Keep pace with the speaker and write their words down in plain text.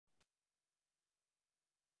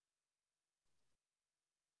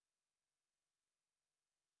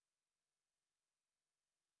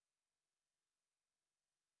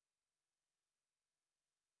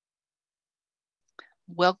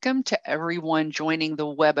Welcome to everyone joining the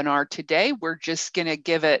webinar today. We're just going to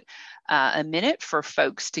give it a minute for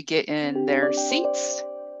folks to get in their seats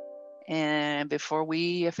and before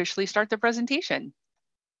we officially start the presentation.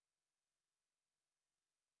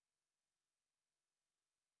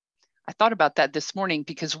 I thought about that this morning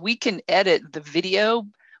because we can edit the video,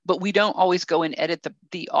 but we don't always go and edit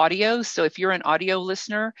the audio. So if you're an audio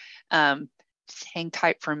listener, just hang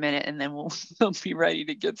tight for a minute and then we'll be ready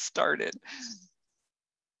to get started.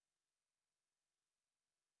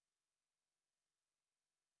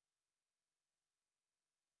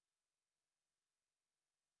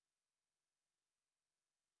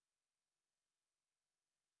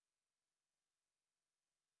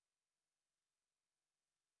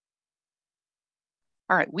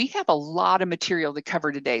 All right, we have a lot of material to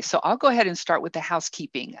cover today, so I'll go ahead and start with the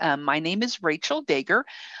housekeeping. My name is Rachel Dager.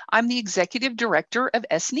 I'm the Executive Director of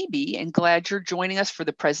SNEB and glad you're joining us for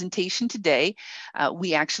the presentation today.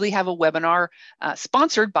 We actually have a webinar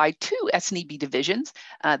sponsored by two SNEB divisions,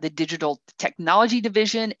 the Digital Technology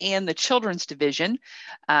Division and the Children's Division.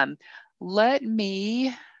 Let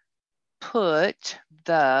me put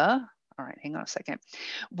the all right, hang on a second.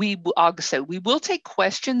 We will take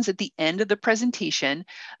questions at the end of the presentation.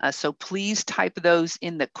 So please type those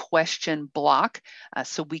in the question block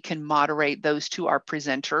so we can moderate those to our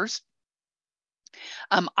presenters.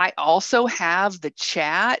 I also have the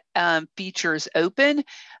chat features open.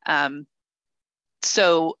 That's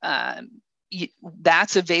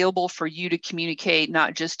available for you to communicate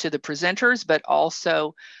not just to the presenters, but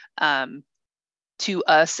also to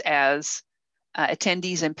us as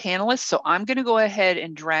attendees and panelists. So I'm going to go ahead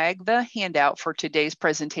and drag the handout for today's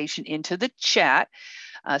presentation into the chat.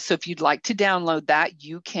 So if you'd like to download that,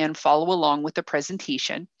 you can follow along with the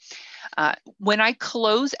presentation. When I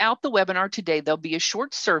close out the webinar today, there'll be a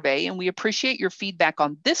short survey and we appreciate your feedback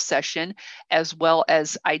on this session as well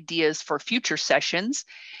as ideas for future sessions.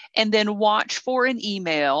 And then watch for an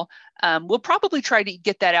email. We'll probably try to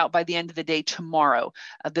get that out by the end of the day tomorrow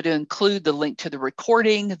that'll include the link to the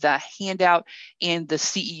recording, the handout, and the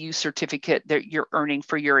CEU certificate that you're earning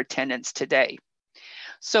for your attendance today.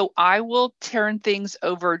 So I will turn things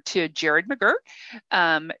over to Jared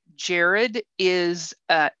McGirt. Jared is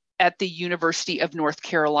at the University of North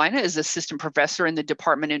Carolina as assistant professor in the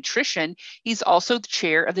Department of Nutrition. He's also the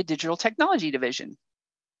chair of the Digital Technology Division.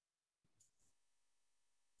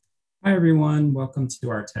 Hi, everyone. Welcome to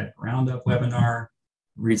our Tech Roundup webinar,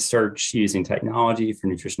 Research Using Technology for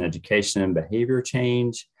Nutrition Education and Behavior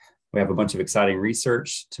Change. We have a bunch of exciting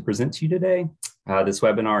research to present to you today. This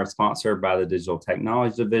webinar is sponsored by the Digital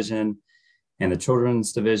Technology Division and the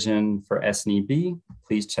Children's Division for SNEB.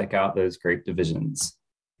 Please check out those great divisions.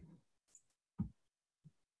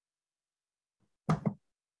 I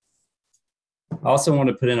also want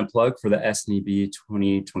to put in a plug for the SNEB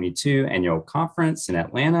 2022 annual conference in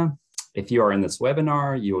Atlanta. If you are in this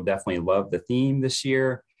webinar, you will definitely love the theme this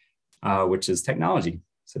year, which is technology.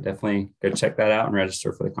 So definitely go check that out and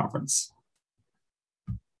register for the conference.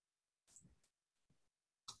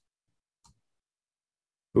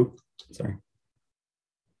 Oops, sorry.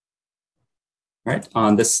 All right,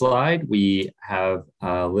 on this slide, we have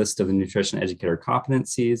a list of the nutrition educator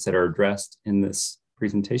competencies that are addressed in this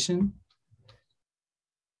presentation.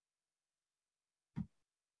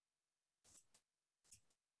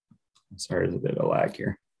 Sorry, there's a bit of a lag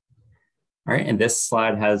here. All right, and this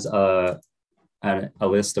slide has a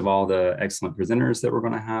list of all the excellent presenters that we're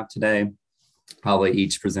going to have today. Probably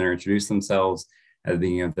each presenter introduce themselves at the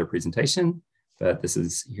beginning of their presentation, but this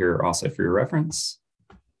is here also for your reference.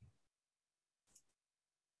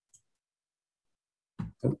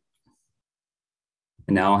 And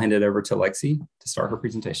now I'll hand it over to Lexi to start her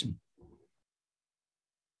presentation.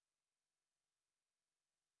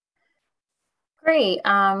 Great.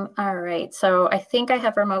 All right. So I think I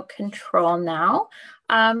have remote control now.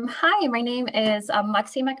 Hi, my name is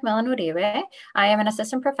Lexi McMillan Uribe. I am an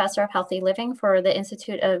assistant professor of healthy living for the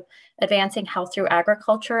Institute of Advancing Health Through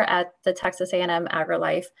Agriculture at the Texas A&M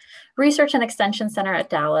AgriLife Research and Extension Center at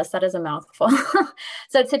Dallas. That is a mouthful.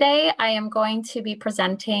 So today I am going to be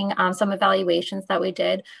presenting some evaluations that we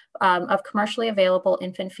did of commercially available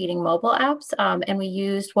infant feeding mobile apps. And we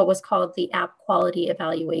used what was called the App Quality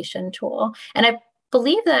Evaluation Tool. And I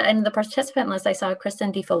believe that in the participant list, I saw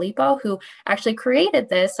Kristen DiFilippo, who actually created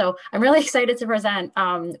this. So I'm really excited to present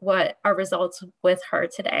what our results with her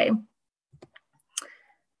today.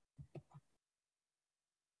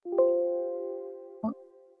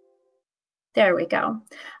 There we go.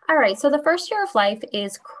 All right, so the first year of life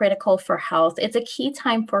is critical for health. It's a key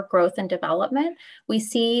time for growth and development. We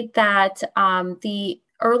see that the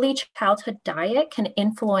early childhood diet can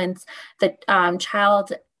influence the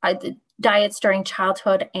diets during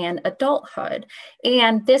childhood and adulthood.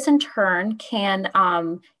 And this in turn can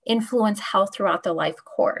influence health throughout the life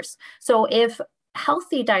course. So if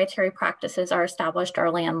healthy dietary practices are established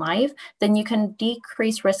early in life, then you can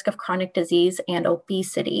decrease risk of chronic disease and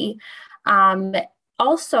obesity.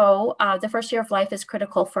 Also, the first year of life is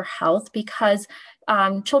critical for health because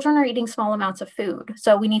children are eating small amounts of food.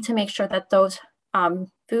 So we need to make sure that those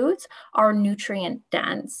foods are nutrient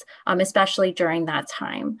dense, especially during that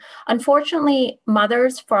time. Unfortunately,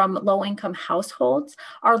 mothers from low-income households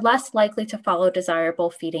are less likely to follow desirable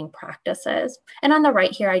feeding practices. And on the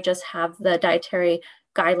right here, I just have the dietary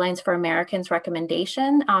guidelines for Americans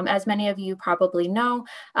recommendation. As many of you probably know,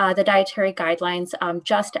 the dietary guidelines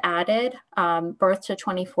just added birth to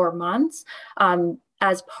 24 months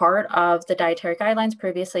as part of the dietary guidelines.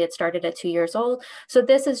 Previously, it started at 2 years old. So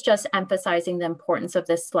this is just emphasizing the importance of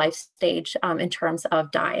this life stage in terms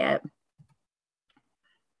of diet.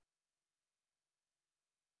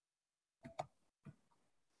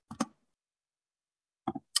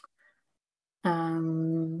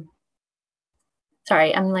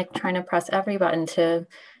 Sorry, I'm like trying to press every button to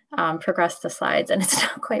progress the slides and it's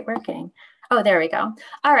not quite working. Oh, there we go.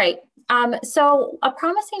 All right. So a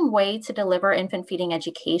promising way to deliver infant feeding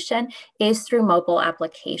education is through mobile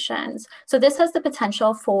applications. So this has the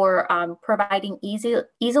potential for providing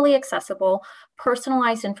easily accessible,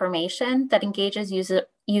 personalized information that engages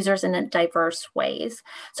users in diverse ways.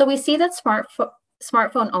 So we see that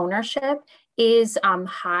smartphone ownership is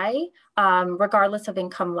high, regardless of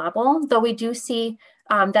income level, though we do see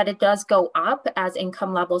that it does go up as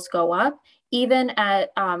income levels go up. Even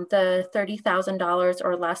at the $30,000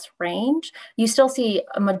 or less range, you still see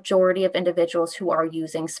a majority of individuals who are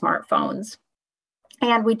using smartphones.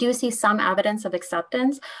 And we do see some evidence of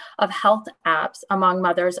acceptance of health apps among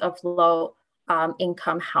mothers of low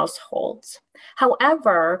income households.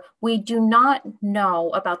 However, we do not know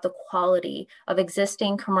about the quality of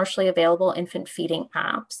existing commercially available infant feeding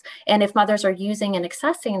apps. And if mothers are using and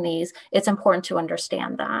accessing these, it's important to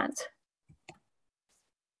understand that.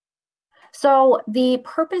 So the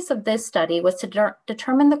purpose of this study was to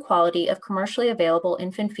determine the quality of commercially available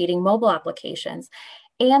infant feeding mobile applications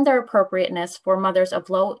and their appropriateness for mothers of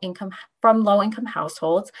low-income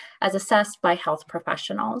households as assessed by health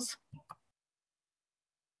professionals.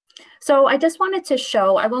 So I just wanted to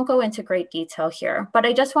show, I won't go into great detail here, but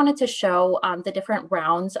I just wanted to show the different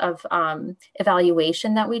rounds of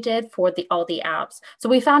evaluation that we did for all the apps. So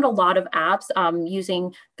we found a lot of apps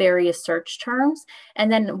using various search terms,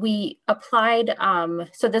 and then we applied,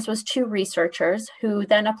 so this was 2 researchers who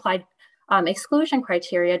then applied exclusion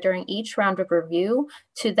criteria during each round of review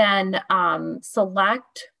to then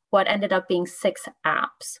select what ended up being 6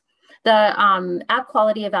 apps. The app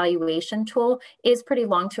quality evaluation tool is pretty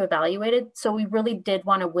long to evaluate it, so we really did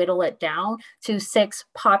want to whittle it down to 6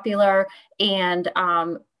 popular and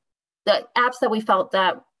the apps that we felt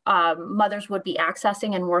that mothers would be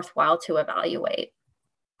accessing and worthwhile to evaluate.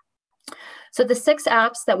 So the 6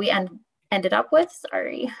 apps that we ended up with,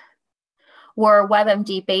 were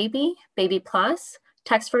WebMD Baby, Baby Plus,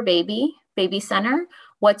 Text for Baby, Baby Center,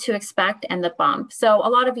 What to Expect, and The Bump. So a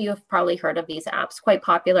lot of you have probably heard of these apps, quite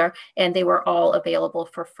popular, and they were all available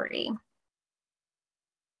for free.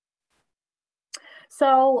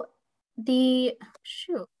 So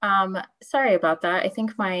sorry about that. I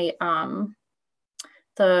think my,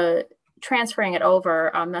 the transferring it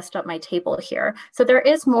over messed up my table here. So there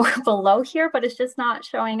is more below here, but it's just not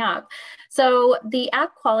showing up. So the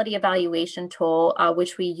app quality evaluation tool,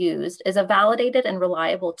 which we used, is a validated and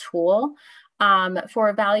reliable tool for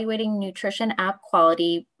evaluating nutrition app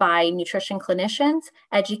quality by nutrition clinicians,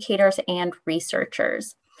 educators, and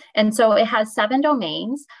researchers. And so it has 7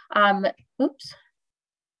 domains. 5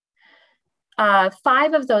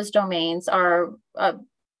 of those domains are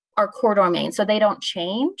core domains, so they don't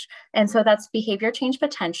change. And so that's behavior change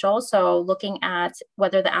potential. So looking at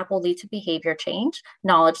whether the app will lead to behavior change,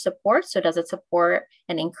 knowledge support. So does it support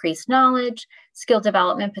an increased knowledge, skill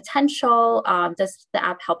development potential? Does the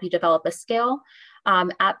app help you develop a skill?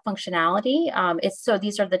 App functionality. So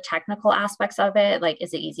these are the technical aspects of it. Like,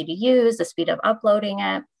 is it easy to use? The speed of uploading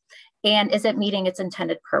it? And is it meeting its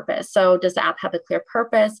intended purpose? So does the app have a clear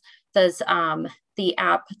purpose? Does the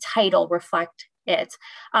app title reflect it?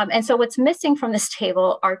 And so what's missing from this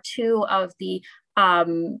table are two of the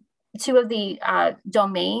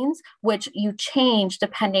domains, which you change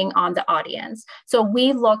depending on the audience. So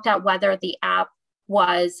we looked at whether the app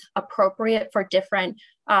was appropriate for different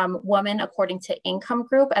women according to income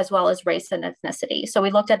group, as well as race and ethnicity. So we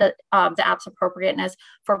looked at the app's appropriateness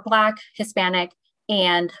for Black, Hispanic,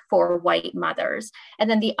 and for white mothers. And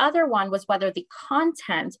then the other one was whether the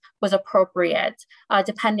content was appropriate,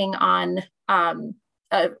 depending on,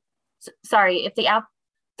 if the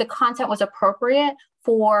content was appropriate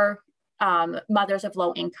for mothers of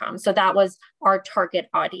low income. So that was our target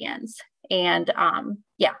audience. And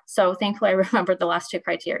so thankfully I remembered the last two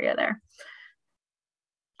criteria there.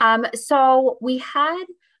 So we had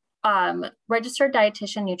registered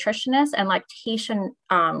dietitian, nutritionists, and lactation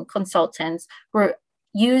consultants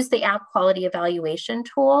use the app quality evaluation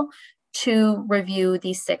tool to review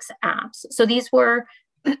these 6 apps. So these were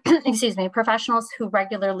professionals who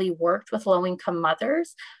regularly worked with low-income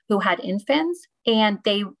mothers who had infants, and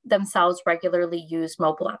they themselves regularly used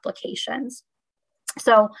mobile applications.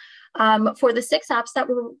 So for the 6 apps that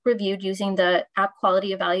were reviewed using the app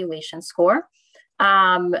quality evaluation score,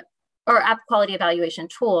 or app quality evaluation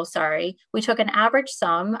tool, we took an average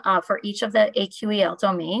sum for each of the AQEL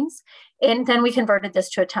domains, and then we converted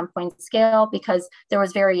this to a 10-point scale because there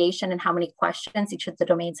was variation in how many questions each of the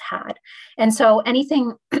domains had. And so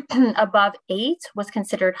anything above 8 was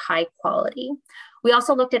considered high quality. We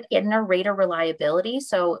also looked at inter-rater reliability,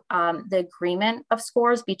 so the agreement of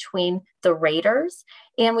scores between the raters,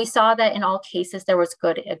 and we saw that in all cases there was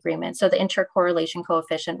good agreement. So the intercorrelation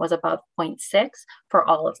coefficient was above 0.6 for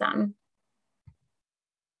all of them.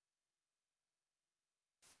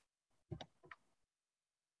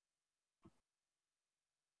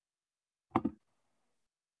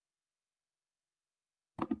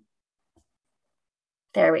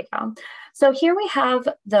 There we go. So here we have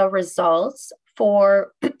the results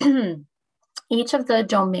for each of the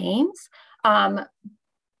domains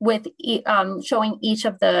with showing each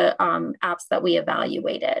of the apps that we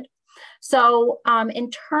evaluated. So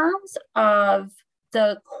in terms of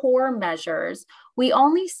the core measures, we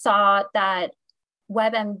only saw that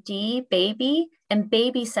WebMD Baby and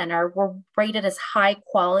Baby Center were rated as high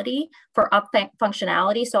quality for up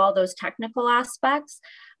functionality, so all those technical aspects,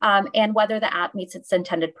 and whether the app meets its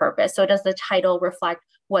intended purpose. So does the title reflect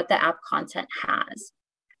what the app content has?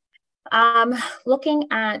 Looking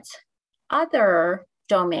at other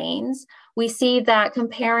domains, we see that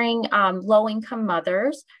comparing low-income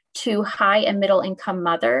mothers to high and middle-income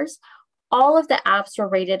mothers, all of the apps were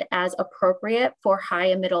rated as appropriate for high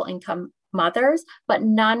and middle-income mothers, but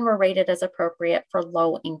none were rated as appropriate for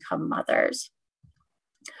low-income mothers.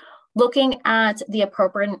 Looking at the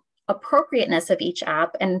appropriateness of each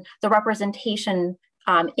app and the representation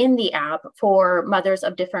in the app for mothers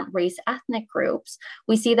of different race ethnic groups,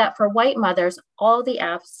 we see that for white mothers, all the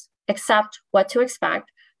apps except What to Expect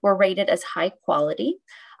were rated as high quality.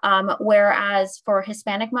 Whereas for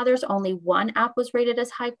Hispanic mothers, only 1 app was rated as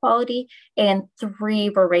high quality and 3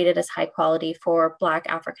 were rated as high quality for Black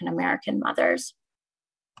African-American mothers.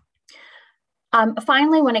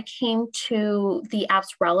 Finally, when it came to the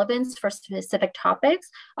app's relevance for specific topics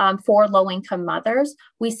for low-income mothers,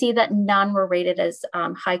 we see that none were rated as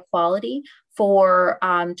high quality for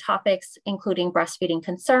topics including breastfeeding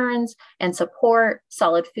concerns and support,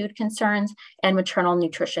 solid food concerns, and maternal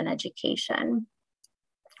nutrition education,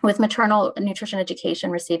 with maternal nutrition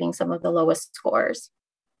education receiving some of the lowest scores.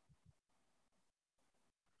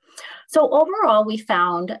 So overall, we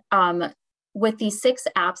found with these 6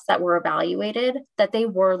 apps that were evaluated that they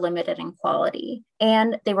were limited in quality,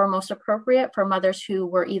 and they were most appropriate for mothers who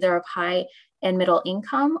were either of high and middle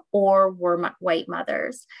income or were white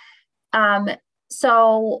mothers.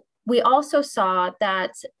 So we also saw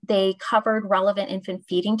that they covered relevant infant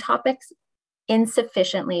feeding topics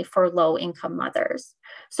insufficiently for low-income mothers.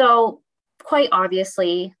 So quite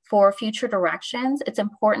obviously, for future directions, it's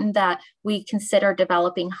important that we consider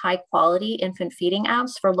developing high-quality infant feeding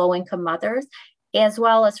apps for low-income mothers, as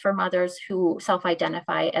well as for mothers who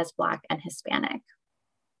self-identify as Black and Hispanic.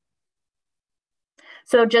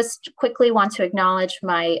 So just quickly want to acknowledge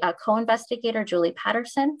my co-investigator, Julie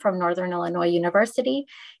Patterson from Northern Illinois University,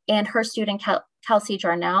 and her student, Kelsey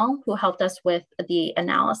Jarnell, who helped us with the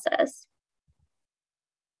analysis.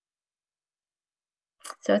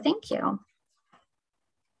 So thank you.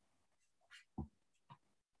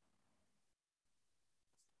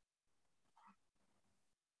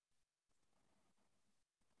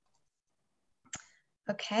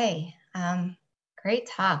 Okay, great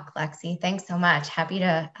talk, Lexi. Thanks so much. Happy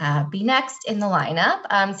to be next in the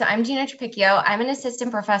lineup. So I'm Gina Trapicchio. I'm an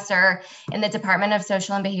assistant professor in the Department of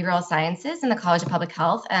Social and Behavioral Sciences in the College of Public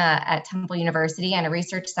Health at Temple University, and a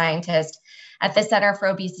research scientist at the Center for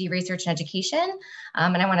Obesity Research and Education.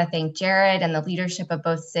 And I want to thank Jared and the leadership of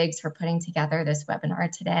both SIGs for putting together this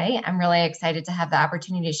webinar today. I'm really excited to have the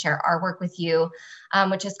opportunity to share our work with you,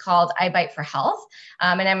 which is called iBite for Health.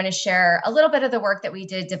 And I'm going to share a little bit of the work that we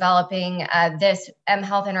did developing this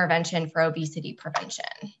mHealth intervention for obesity prevention.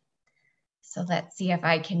 So let's see if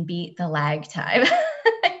I can beat the lag time.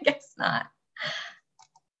 I guess not.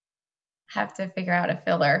 Have to figure out a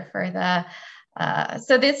filler for the,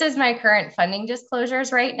 so this is my current funding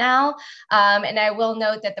disclosures right now. And I will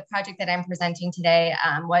note that the project that I'm presenting today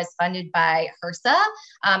was funded by HRSA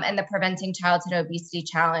and the Preventing Childhood Obesity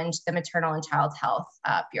Challenge, the Maternal and Child Health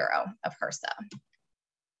Bureau of HRSA.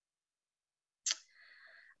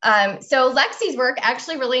 So Lexi's work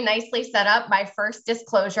actually really nicely set up my first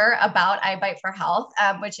disclosure about iBite for Health,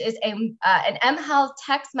 which is an mHealth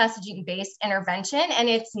text messaging based intervention, and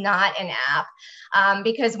it's not an app.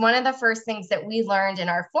 Because one of the first things that we learned in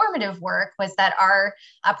our formative work was that our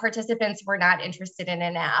participants were not interested in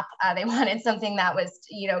an app. They wanted something that was,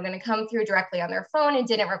 going to come through directly on their phone and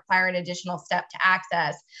didn't require an additional step to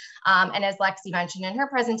access. And as Lexi mentioned in her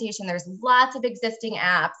presentation, there's lots of existing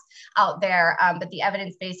apps out there, but the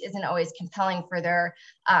evidence base isn't always compelling for their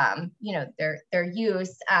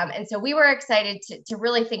use. And so we were excited to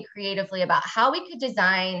really think creatively about how we could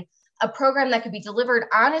design a program that could be delivered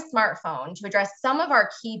on a smartphone to address some of our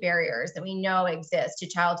key barriers that we know exist to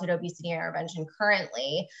childhood obesity intervention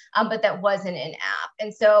currently, but that wasn't an app.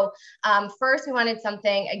 And so first we wanted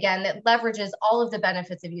something, again, that leverages all of the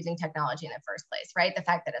benefits of using technology in the first place, right? The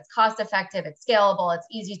fact that it's cost effective, it's scalable, it's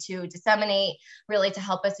easy to disseminate, really to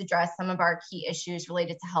help us address some of our key issues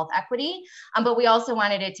related to health equity. But we also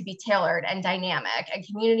wanted it to be tailored and dynamic and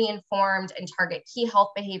community informed and target key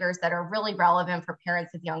health behaviors that are really relevant for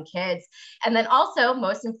parents of young kids. And then also,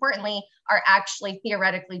 most importantly, are actually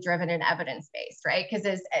theoretically driven and evidence-based, right?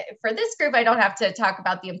 Because for this group, I don't have to talk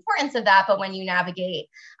about the importance of that, but when you navigate,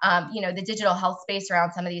 the digital health space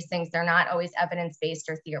around some of these things, they're not always evidence-based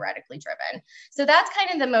or theoretically driven. So that's kind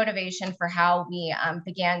of the motivation for how we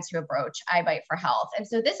began to approach iBite for Health. And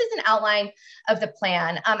so this is an outline of the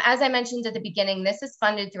plan. As I mentioned at the beginning, this is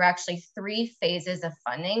funded through actually 3 phases of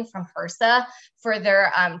funding from HRSA for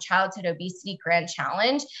their Childhood Obesity Grand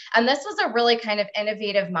Challenge. And this was a really kind of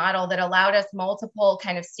innovative model that allowed us multiple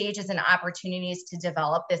kind of stages and opportunities to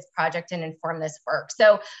develop this project and inform this work.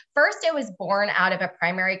 So first, it was born out of a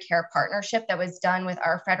primary care partnership that was done with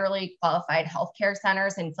our federally qualified healthcare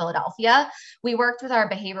centers in Philadelphia. We worked with our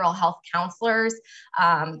behavioral health counselors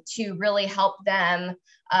to really help them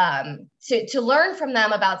to learn from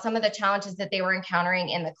them about some of the challenges that they were encountering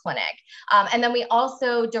in the clinic. And then we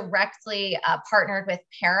also directly partnered with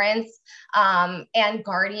parents and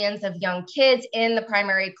guardians of young kids in the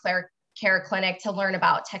primary care clinic to learn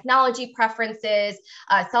about technology preferences,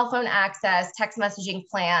 cell phone access, text messaging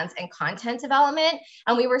plans, and content development.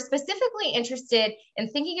 And we were specifically interested in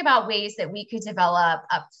thinking about ways that we could develop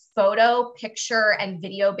a photo, picture, and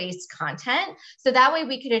video-based content. So that way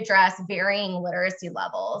we could address varying literacy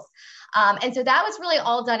levels. And so that was really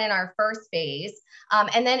all done in our first phase.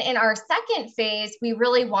 And then in our second phase, we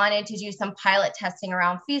really wanted to do some pilot testing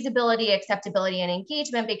around feasibility, acceptability, and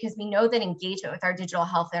engagement, because we know that engagement with our digital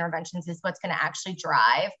health interventions is what's going to actually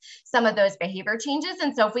drive some of those behavior changes.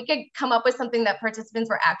 And so if we could come up with something that participants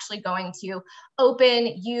were actually going to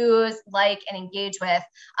open, use, like, and engage with,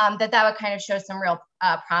 that would kind of show some real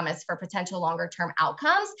promise for potential longer term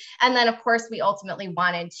outcomes. And then, of course, we ultimately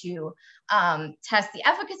wanted to test the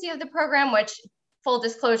efficacy of the program, which, full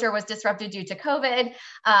disclosure, was disrupted due to COVID.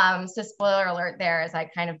 So spoiler alert there as I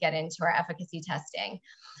kind of get into our efficacy testing.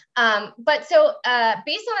 But so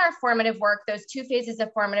based on our formative work, those 2 phases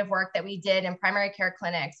of formative work that we did in primary care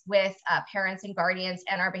clinics with parents and guardians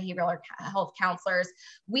and our behavioral health counselors,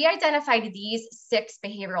 we identified these 6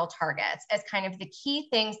 behavioral targets as kind of the key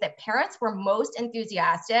things that parents were most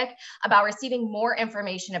enthusiastic about receiving more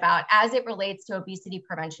information about as it relates to obesity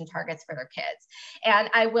prevention targets for their kids. And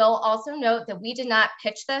I will also note that we did not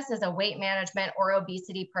pitch this as a weight management or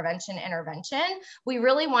obesity prevention intervention. We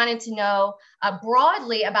really wanted to know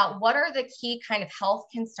broadly about what are the key kind of health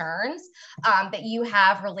concerns that you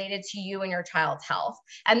have related to you and your child's health.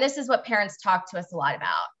 And this is what parents talk to us a lot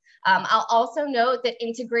about. I'll also note that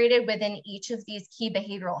integrated within each of these key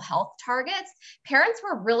behavioral health targets, parents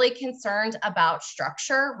were really concerned about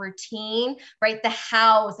structure, routine, right? The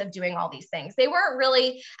hows of doing all these things. They weren't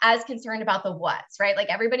really as concerned about the whats, right? Like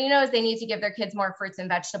everybody knows they need to give their kids more fruits and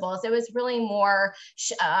vegetables. It was really more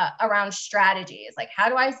around strategies, like how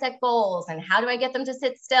do I set goals and how do I get them to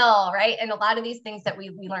sit still, right? And a lot of these things that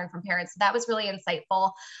we learned from parents. So that was really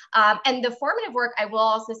insightful. And the formative work, I will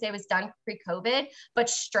also say, was done pre-COVID, but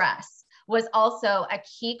stress was also a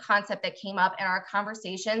key concept that came up in our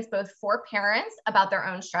conversations, both for parents about their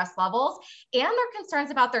own stress levels and their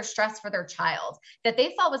concerns about their stress for their child, that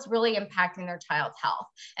they felt was really impacting their child's health.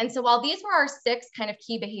 And so while these were our 6 kind of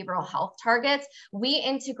key behavioral health targets, we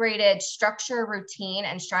integrated structure, routine,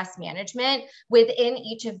 and stress management within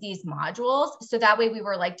each of these modules. So that way we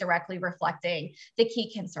were like directly reflecting the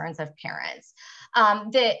key concerns of parents.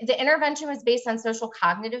 The intervention was based on social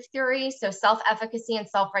cognitive theory. So self-efficacy and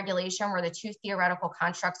self-regulation were the 2 theoretical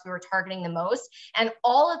constructs we were targeting the most. And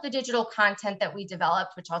all of the digital content that we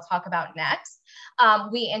developed, which I'll talk about next,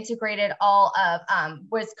 we integrated all of,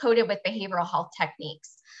 was coded with behavioral health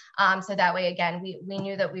techniques. So that way, again, we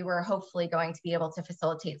knew that we were hopefully going to be able to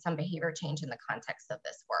facilitate some behavior change in the context of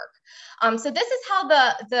this work. So this is how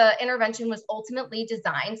the intervention was ultimately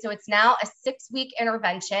designed. So it's now a 6-week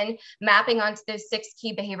intervention mapping onto those 6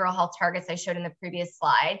 key behavioral health targets I showed in the previous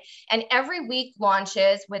slide. And every week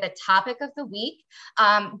launches with a topic of the week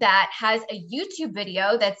that has a YouTube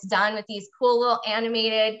video that's done with these cool little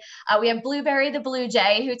animated, we have Blueberry the Blue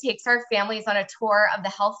Jay, who takes our families on a tour of the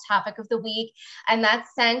health topic of the week. And that's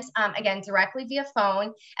sent again, directly via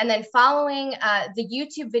phone. And then following the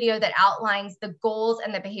YouTube video that outlines the goals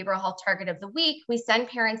and the behavioral health target of the week, we send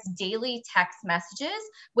parents daily text messages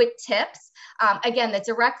with tips, again, that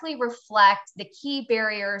directly reflect the key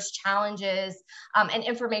barriers, challenges, and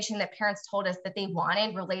information that parents told us that they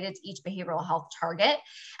wanted related to each behavioral health target.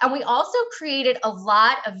 And we also created a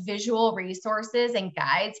lot of visual resources and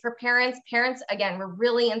guides for parents. Parents, again, were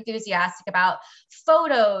really enthusiastic about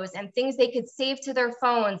photos and things they could save to their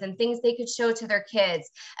phones and things they could show to their kids.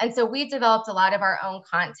 And so we developed a lot of our own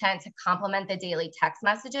content to complement the daily text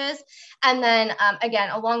messages. And then again,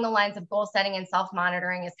 along the lines of goal setting and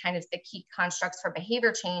self-monitoring is kind of the key constructs for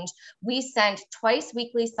behavior change. We sent twice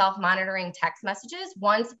weekly self-monitoring text messages,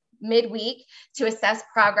 once midweek, to assess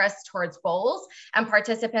progress towards goals, and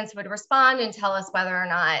participants would respond and tell us whether or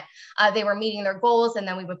not they were meeting their goals, and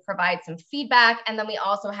then we would provide some feedback. And then we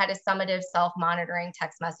also had a summative self-monitoring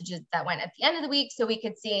text messages that went at the end of the week, so we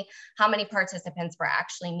could see how many participants were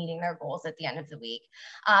actually meeting their goals at the end of the week.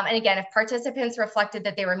 And again, if participants reflected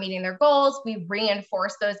that they were meeting their goals, we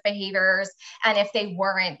reinforced those behaviors, and if they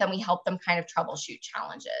weren't, then we helped them kind of troubleshoot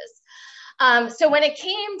challenges. So when it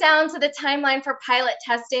came down to the timeline for pilot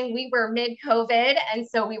testing, we were mid-COVID, and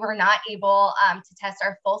so we were not able to test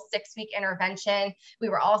our full 6-week intervention. We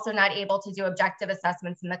were also not able to do objective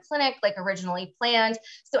assessments in the clinic like originally planned.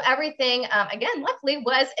 So everything, again, luckily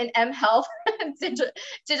was an mHealth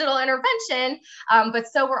digital intervention, but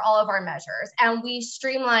so were all of our measures. And we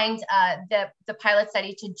streamlined the pilot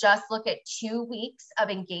study to just look at 2 weeks of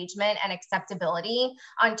engagement and acceptability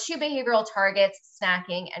on 2 behavioral targets,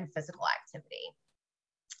 snacking and physical activity.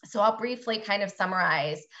 So I'll briefly kind of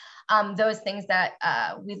summarize those things that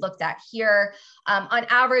we looked at here. On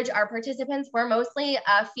average, our participants were mostly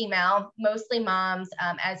female, mostly moms,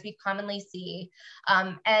 as we commonly see.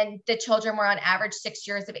 And the children were on average 6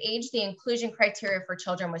 years of age. The inclusion criteria for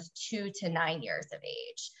children was 2 to 9 years of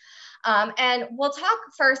age. And we'll talk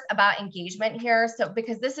first about engagement here. So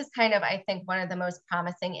because this is kind of, I think, one of the most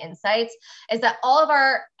promising insights is that all of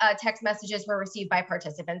our text messages were received by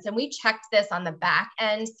participants. And we checked this on the back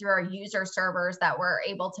end through our user servers that were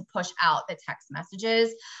able to push out the text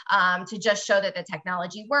messages to just show that the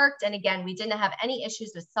technology worked. And again, we didn't have any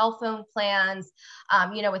issues with cell phone plans,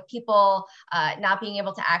 with people not being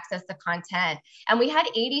able to access the content. And we had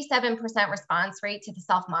 87% response rate to the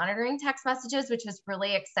self-monitoring text messages, which was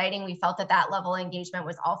really exciting. We felt that that level of engagement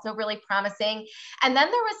was also really promising. And then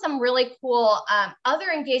there was some really cool other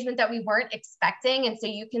engagement that we weren't expecting. And so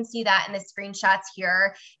you can see that in the screenshots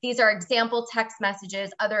here. These are example text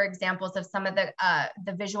messages, other examples of some of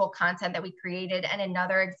the visual content that we created, and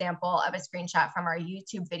another example of a screenshot from our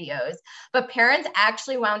YouTube videos. But parents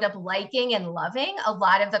actually wound up liking and loving a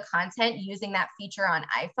lot of the content using that feature on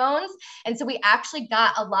iPhones. And so we actually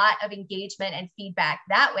got a lot of engagement and feedback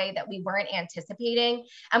that way that we weren't anticipating.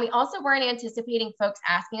 And we also weren't anticipating folks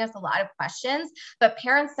asking us a lot of questions, but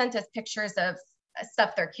parents sent us pictures of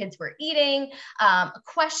stuff their kids were eating,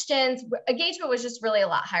 questions. Engagement was just really a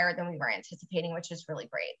lot higher than we were anticipating, which is really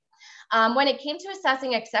great. When it came to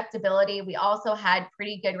assessing acceptability, we also had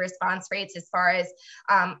pretty good response rates as far as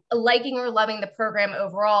liking or loving the program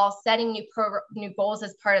overall, setting new goals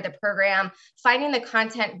as part of the program, finding the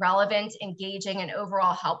content relevant, engaging, and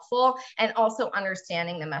overall helpful, and also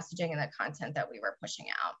understanding the messaging and the content that we were pushing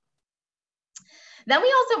out. Then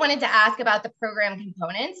we also wanted to ask about the program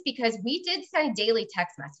components because we did send daily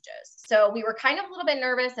text messages. So we were kind of a little bit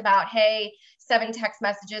nervous about, hey, 7 text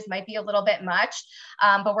messages might be a little bit much,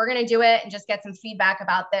 but we're going to do it and just get some feedback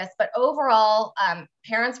about this. But overall,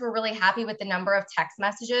 parents were really happy with the number of text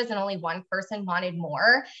messages, and only one person wanted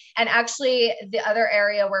more. And actually, the other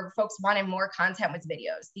area where folks wanted more content was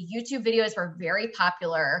videos. The YouTube videos were very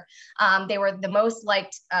popular. They were the most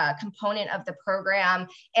liked component of the program,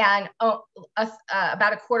 and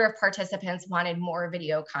about a quarter of participants wanted more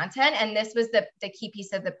video content. And this was the key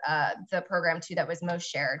piece of the program too that was most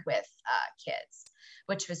shared with kids,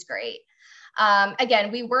 which was great.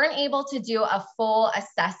 Again, we weren't able to do a full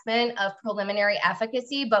assessment of preliminary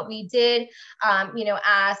efficacy, but we did,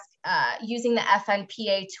 ask using the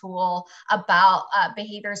FNPA tool about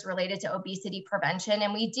behaviors related to obesity prevention.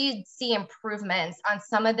 And we did see improvements on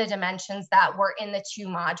some of the dimensions that were in the 2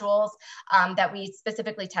 modules that we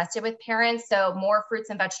specifically tested with parents. So more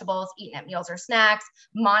fruits and vegetables eaten at meals or snacks,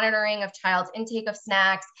 monitoring of child's intake of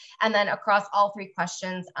snacks, and then across all 3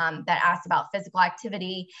 questions that asked about physical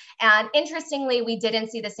activity. And interestingly, we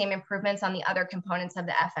didn't see the same improvements on the other components of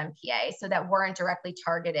the FNPA, so that weren't directly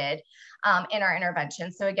targeted in our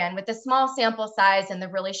intervention. So again, with the small sample size and the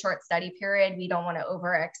really short study period, we don't want to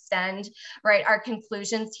overextend, right, our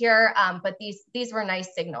conclusions here, but these were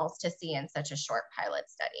nice signals to see in such a short pilot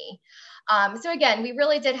study. So again, we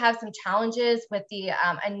really did have some challenges with the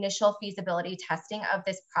initial feasibility testing of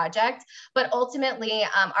this project, but ultimately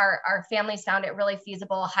our families found it really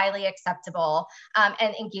feasible, highly acceptable,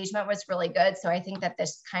 and engagement was really good. So I think that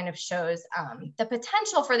this kind of shows the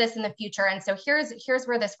potential for this in the future. And so here's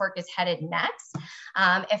where this work is headed next.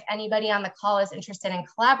 If anybody on the call is interested in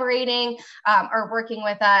collaborating or working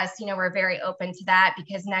with us, we're very open to that,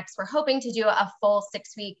 because next we're hoping to do a full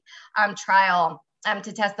 6-week trial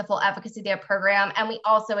to test the full efficacy of their program. And we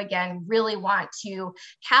also, again, really want to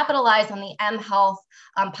capitalize on the mHealth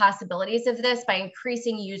possibilities of this by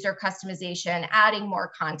increasing user customization, adding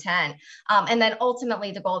more content. And then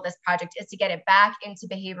ultimately, the goal of this project is to get it back into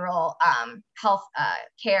behavioral health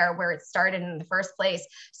care where it started in the first place.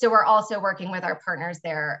 So we're also working with our partners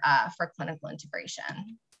there for clinical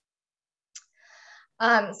integration.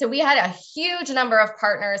 So we had a huge number of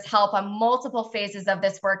partners help on multiple phases of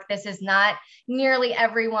this work. This is not nearly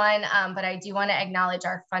everyone, but I do want to acknowledge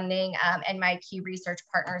our funding and my key research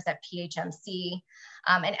partners at PHMC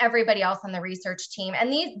and everybody else on the research team.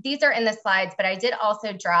 And these are in the slides, but I did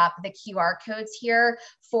also drop the QR codes here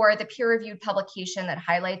for the peer-reviewed publication that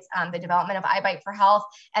highlights the development of iBite for Health.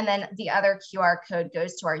 And then the other QR code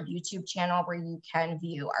goes to our YouTube channel where you can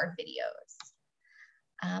view our videos.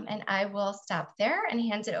 And I will stop there and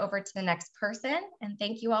hand it over to the next person. And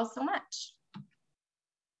thank you all so much.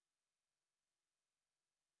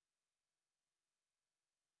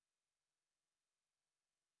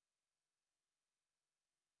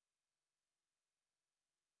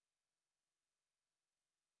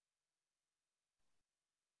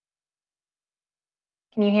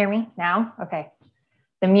 Can you hear me now? Okay.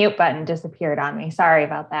 The mute button disappeared on me. Sorry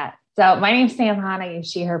about that. So my name's Sam Han. I use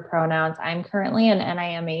she, her pronouns. I'm currently an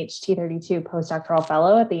NIMH T32 postdoctoral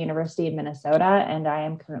fellow at the University of Minnesota, and I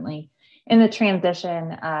am currently in the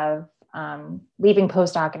transition of leaving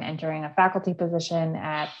postdoc and entering a faculty position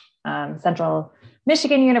at Central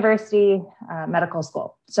Michigan University Medical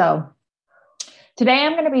School. So today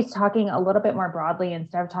I'm going to be talking a little bit more broadly,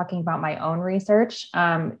 instead of talking about my own research,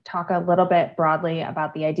 talk a little bit broadly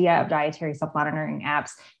about the idea of dietary self-monitoring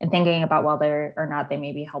apps and thinking about whether or not they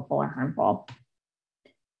may be helpful or harmful.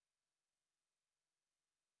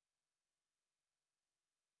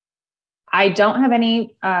 I don't have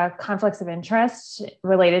any conflicts of interest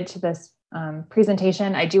related to this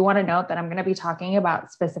presentation. I do want to note that I'm going to be talking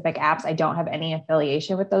about specific apps. I don't have any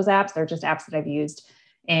affiliation with those apps. They're just apps that I've used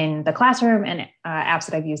in the classroom and apps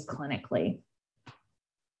that I've used clinically.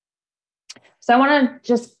 So I want to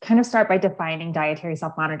just kind of start by defining dietary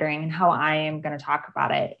self-monitoring and how I am going to talk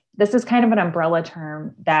about it. This is kind of an umbrella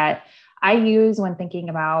term that I use when thinking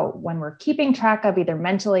about when we're keeping track of either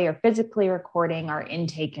mentally or physically recording our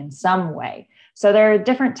intake in some way. So there are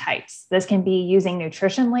different types. This can be using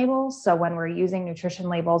nutrition labels. So when we're using nutrition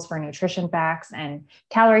labels for nutrition facts and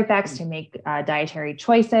calorie facts to make dietary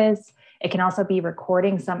choices. It can also be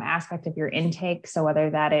recording some aspect of your intake. So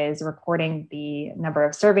whether that is recording the number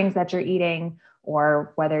of servings that you're eating,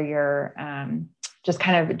 or whether you're just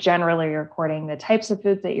kind of generally recording the types of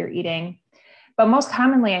foods that you're eating. But most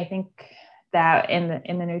commonly, I think that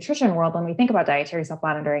in the nutrition world, when we think about dietary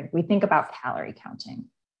self-monitoring, we think about calorie counting.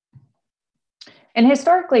 And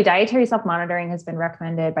historically, dietary self-monitoring has been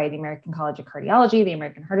recommended by the American College of Cardiology, the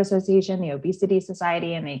American Heart Association, the Obesity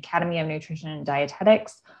Society, and the Academy of Nutrition and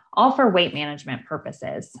Dietetics, all for weight management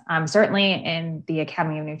purposes. Certainly in the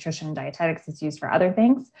Academy of Nutrition and Dietetics, it's used for other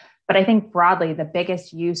things, But I think broadly, the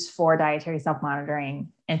biggest use for dietary self-monitoring,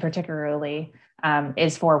 and particularly,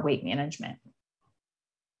 is for weight management.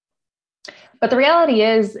 But the reality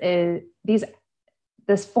is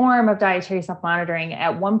this form of dietary self-monitoring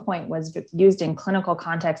at one point was used in clinical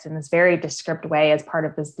context in this very descriptive way as part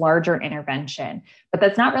of this larger intervention. But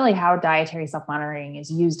that's not really how dietary self-monitoring is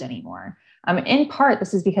used anymore. In part,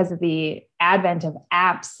 this is because of the advent of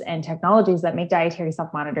apps and technologies that make dietary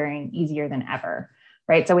self-monitoring easier than ever,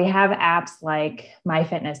 right? So we have apps like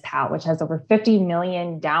MyFitnessPal, which has over 50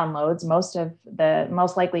 million downloads. The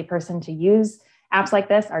most likely person to use apps like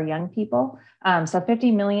this are young people. So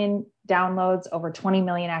 50 million downloads, over 20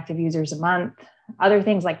 million active users a month. Other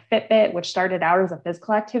things like Fitbit, which started out as a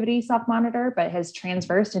physical activity self-monitor, but has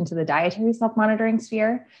transversed into the dietary self-monitoring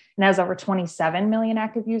sphere and has over 27 million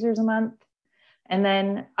active users a month. And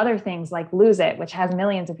then other things like Lose It, which has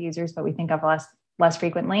millions of users, but we think of less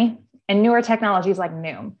frequently, and newer technologies like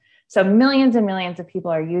Noom. So millions and millions of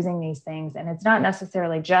people are using these things, and it's not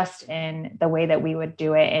necessarily just in the way that we would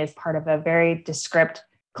do it as part of a very descriptive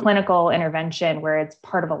clinical intervention where it's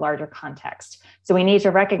part of a larger context. So we need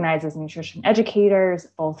to recognize as nutrition educators,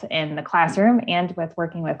 both in the classroom and with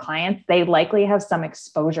working with clients, they likely have some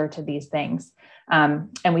exposure to these things. And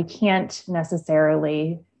we can't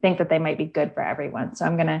necessarily think that they might be good for everyone. So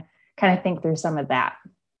I'm going to kind of think through some of that.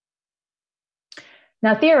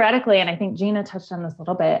 Now, theoretically, and I think Gina touched on this a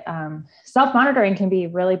little bit, self-monitoring can be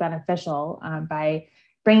really beneficial by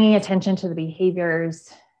bringing attention to the behaviors.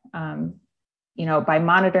 By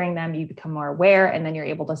monitoring them, you become more aware, and then you're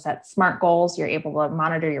able to set SMART goals. You're able to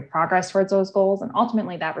monitor your progress towards those goals, and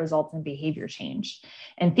ultimately that results in behavior change.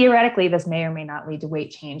 And theoretically, this may or may not lead to weight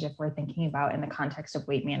change if we're thinking about in the context of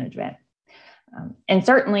weight management. And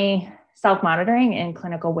certainly, self-monitoring in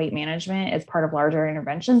clinical weight management as part of larger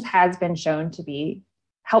interventions has been shown to be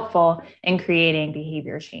helpful in creating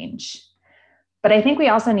behavior change. But I think we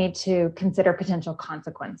also need to consider potential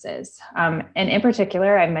consequences. And in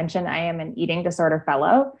particular, I mentioned I am an eating disorder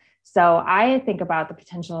fellow. So I think about the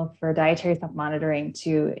potential for dietary self-monitoring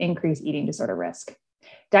to increase eating disorder risk.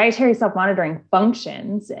 Dietary self-monitoring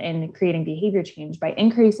functions in creating behavior change by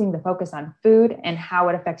increasing the focus on food and how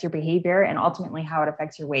it affects your behavior and ultimately how it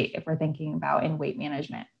affects your weight if we're thinking about in weight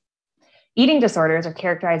management. Eating disorders are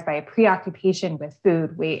characterized by a preoccupation with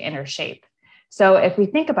food, weight, and or shape. So if we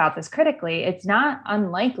think about this critically, it's not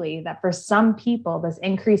unlikely that for some people, this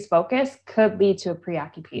increased focus could lead to a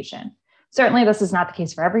preoccupation. Certainly, this is not the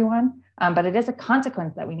case for everyone, but it is a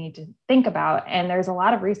consequence that we need to think about. And there's a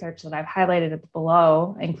lot of research that I've highlighted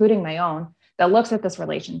below, including my own, that looks at this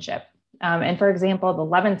relationship. And for example, the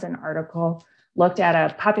Levinson article looked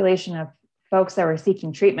at a population of folks that were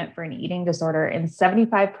seeking treatment for an eating disorder, and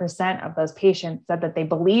 75% of those patients said that they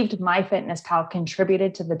believed MyFitnessPal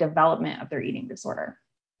contributed to the development of their eating disorder.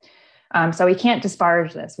 So we can't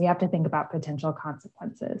disparage this. We have to think about potential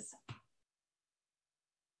consequences.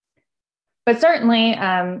 But certainly,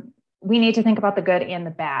 we need to think about the good and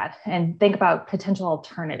the bad and think about potential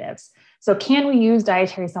alternatives. So can we use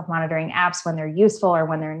dietary self-monitoring apps when they're useful or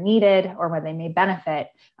when they're needed or when they may benefit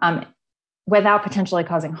without potentially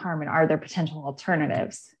causing harm? And are there potential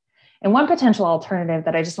alternatives? And one potential alternative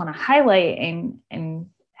that I just want to highlight and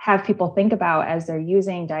have people think about as they're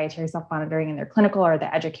using dietary self-monitoring in their clinical or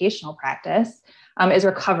the educational practice is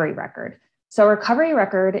Recovery Record. So Recovery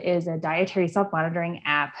Record is a dietary self-monitoring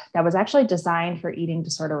app that was actually designed for eating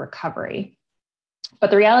disorder recovery.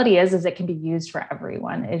 But the reality is it can be used for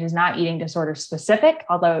everyone. It is not eating disorder specific,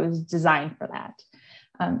 although it was designed for that.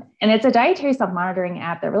 And it's a dietary self-monitoring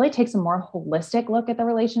app that really takes a more holistic look at the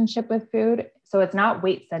relationship with food. So it's not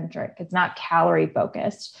weight-centric, it's not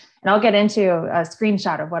calorie-focused. And I'll get into a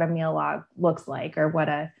screenshot of what a meal log looks like or what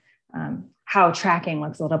how tracking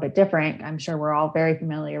looks a little bit different. I'm sure we're all very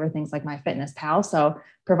familiar with things like MyFitnessPal, so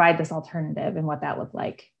provide this alternative and what that looked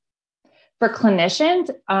like. For clinicians,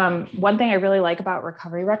 one thing I really like about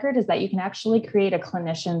Recovery Record is that you can actually create a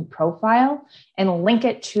clinician profile and link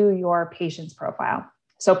it to your patient's profile.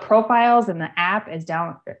 So profiles in the app is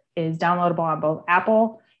downloadable on both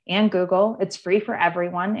Apple and Google. It's free for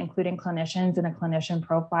everyone, including clinicians in a clinician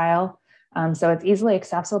profile. So it's easily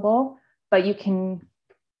accessible, but you can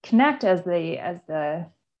connect as the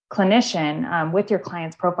clinician with your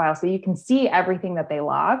client's profile so you can see everything that they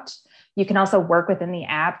logged. You can also work within the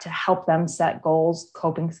app to help them set goals,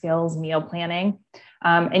 coping skills, meal planning.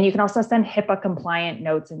 And you can also send HIPAA compliant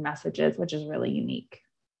notes and messages, which is really unique.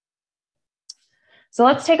 So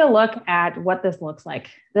let's take a look at what this looks like.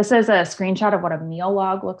 This is a screenshot of what a meal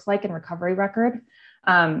log looks like in Recovery Record.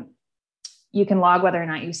 You can log whether or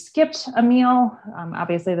not you skipped a meal.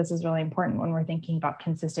 Obviously, this is really important when we're thinking about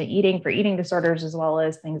consistent eating for eating disorders, as well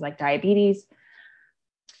as things like diabetes.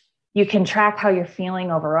 You can track how you're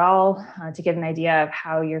feeling overall to get an idea of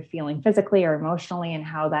how you're feeling physically or emotionally and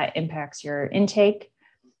how that impacts your intake.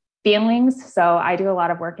 Feelings. So I do a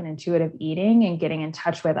lot of work in intuitive eating and getting in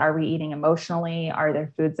touch with, are we eating emotionally? Are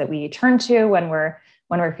there foods that we turn to when we're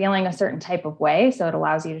feeling a certain type of way? So it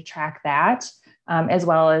allows you to track that, as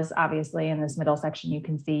well as obviously in this middle section, you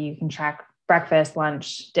can track breakfast,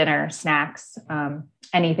 lunch, dinner, snacks,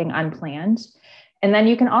 anything unplanned. And then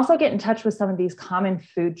you can also get in touch with some of these common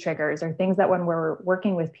food triggers or things that when we're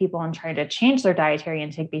working with people and trying to change their dietary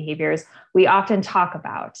intake behaviors, we often talk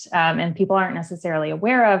about, and people aren't necessarily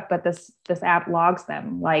aware of, but this app logs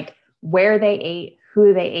them, like where they ate,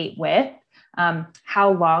 who they ate with,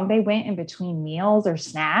 how long they went in between meals or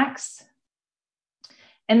snacks.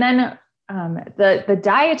 And then the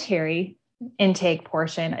dietary intake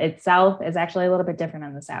portion itself is actually a little bit different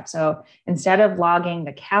on this app. So instead of logging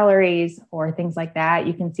the calories or things like that,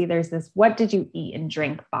 you can see there's this what did you eat and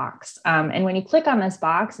drink box. And when you click on this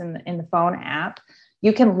box in the phone app,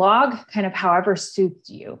 you can log kind of however suits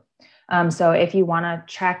you. So if you want to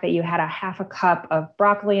track that you had a half a cup of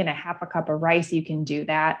broccoli and a half a cup of rice, you can do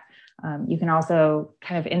that. You can also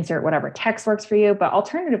kind of insert whatever text works for you, but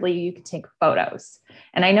alternatively, you can take photos.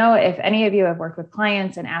 And I know if any of you have worked with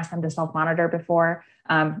clients and asked them to self-monitor before,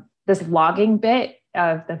 this logging bit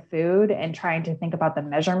of the food and trying to think about the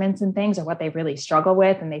measurements and things are what they really struggle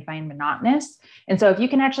with and they find monotonous. And so if you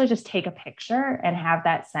can actually just take a picture and have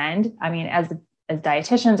that send, I mean, as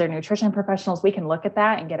dietitians or nutrition professionals, we can look at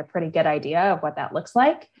that and get a pretty good idea of what that looks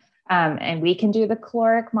like. And we can do the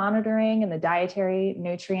caloric monitoring and the dietary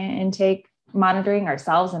nutrient intake monitoring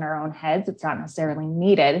ourselves in our own heads. It's not necessarily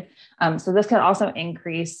needed. So this can also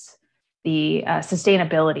increase the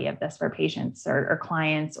sustainability of this for patients or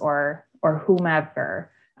clients or whomever,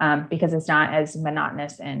 because it's not as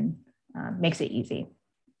monotonous and makes it easy.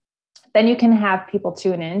 Then you can have people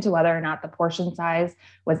tune in to whether or not the portion size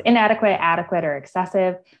was inadequate, adequate, or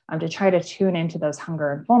excessive, to try to tune into those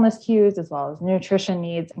hunger and fullness cues, as well as nutrition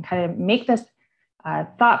needs, and kind of make this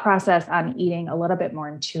thought process on eating a little bit more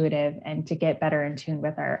intuitive and to get better in tune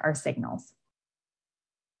with our signals.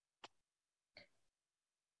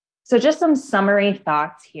 So just some summary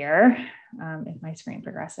thoughts here, if my screen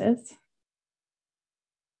progresses.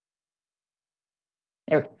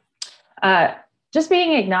 There we go. Just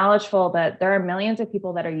being acknowledgeful that there are millions of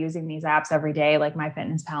people that are using these apps every day, like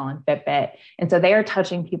MyFitnessPal and Fitbit. And so they are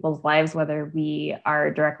touching people's lives, whether we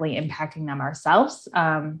are directly impacting them ourselves,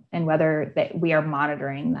 and whether we are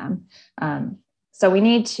monitoring them. So we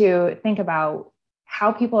need to think about how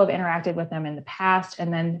people have interacted with them in the past,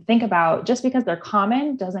 and then think about, just because they're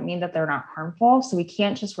common doesn't mean that they're not harmful. So we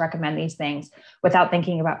can't just recommend these things without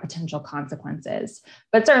thinking about potential consequences.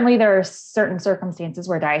 But certainly there are certain circumstances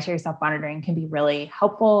where dietary self-monitoring can be really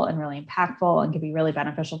helpful and really impactful and can be really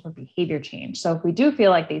beneficial for behavior change. So if we do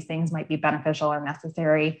feel like these things might be beneficial or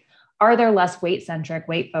necessary, are there less weight-centric,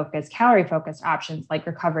 weight-focused, calorie-focused options like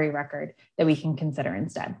Recovery Record that we can consider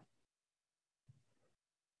instead?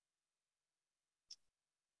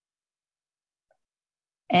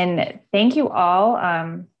 And thank you all.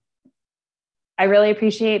 I really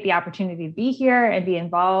appreciate the opportunity to be here and be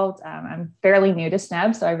involved. I'm fairly new to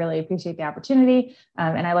SNEB, so I really appreciate the opportunity.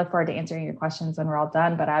 And I look forward to answering your questions when we're all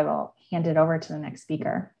done, but I will hand it over to the next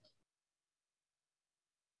speaker.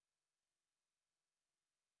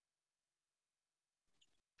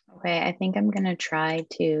 Okay, I think I'm gonna try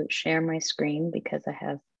to share my screen because I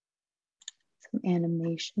have some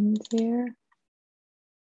animations here.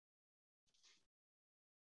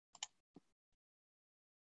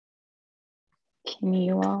 Can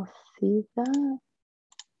you all see that?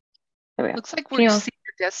 There we go. Looks like we're seeing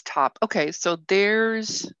your desktop. Okay, so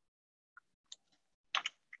there's,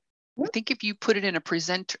 I think if you put it in a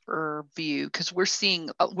presenter view, because we're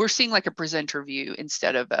seeing like a presenter view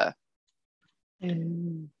instead of a. Let's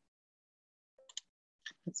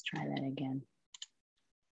try that again.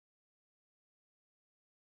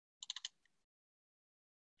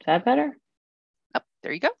 Is that better? Oh,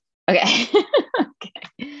 there you go. Okay. Okay.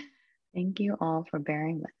 Thank you all for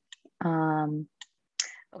bearing with me.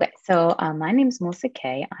 Okay, so my name is Melissa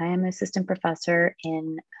Kay. I am an assistant professor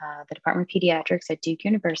in the Department of Pediatrics at Duke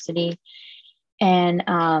University. And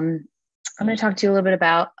I'm going to talk to you a little bit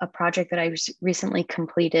about a project that I recently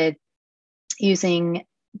completed using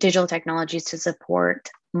digital technologies to support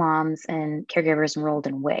moms and caregivers enrolled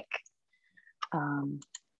in WIC.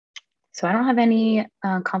 So I don't have any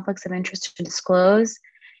conflicts of interest to disclose.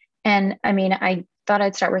 And I mean, I thought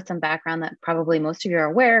I'd start with some background that probably most of you are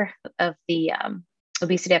aware of the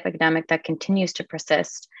obesity epidemic that continues to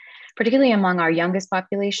persist, particularly among our youngest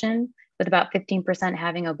population, with about 15%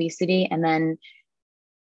 having obesity. And then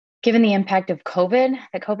given the impact of COVID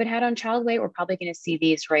that COVID had on child weight, we're probably going to see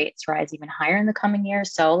these rates rise even higher in the coming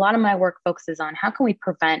years. So a lot of my work focuses on how can we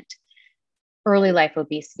prevent early life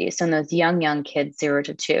obesity, so in those young kids 0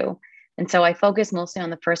 to 2. And so I focus mostly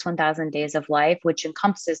on the first 1,000 days of life, which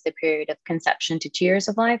encompasses the period of conception to 2 years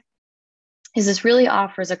of life, is this really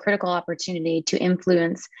offers a critical opportunity to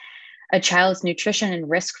influence a child's nutrition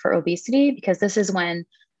and risk for obesity, because this is when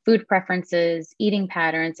food preferences, eating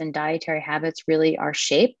patterns, and dietary habits really are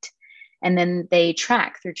shaped. And then they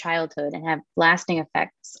track through childhood and have lasting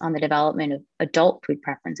effects on the development of adult food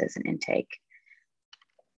preferences and intake.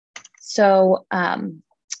 So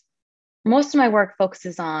most of my work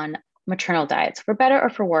focuses on maternal diets. For better or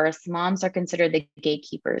for worse, moms are considered the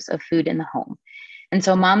gatekeepers of food in the home. And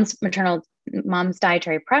so mom's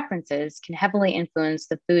dietary preferences can heavily influence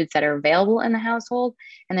the foods that are available in the household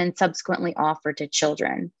and then subsequently offered to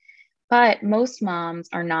children. But most moms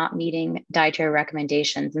are not meeting dietary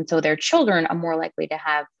recommendations. And so their children are more likely to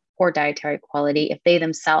have poor dietary quality if they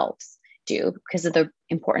themselves do, because of the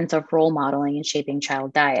importance of role modeling and shaping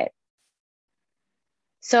child diet.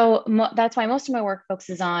 So that's why most of my work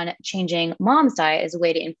focuses on changing mom's diet as a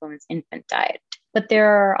way to influence infant diet. But there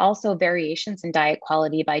are also variations in diet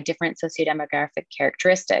quality by different sociodemographic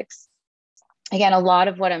characteristics. Again, a lot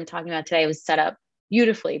of what I'm talking about today was set up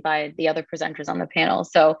beautifully by the other presenters on the panel.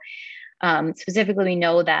 So specifically, we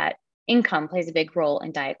know that income plays a big role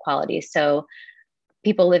in diet quality. So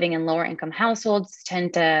people living in lower income households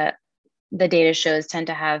the data shows tend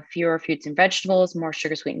to have fewer fruits and vegetables, more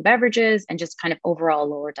sugar sweetened beverages, and just kind of overall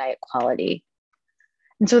lower diet quality.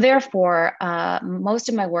 And so therefore, most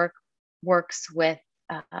of my work works with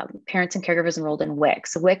parents and caregivers enrolled in WIC.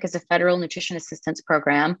 So WIC is a federal nutrition assistance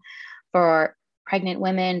program for pregnant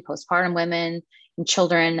women, postpartum women, and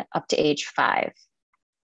children up to age 5.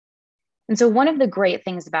 And so one of the great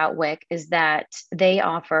things about WIC is that they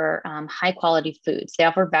offer high quality foods. They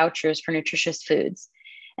offer vouchers for nutritious foods.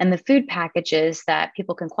 And the food packages that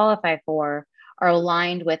people can qualify for are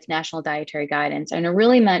aligned with national dietary guidance and are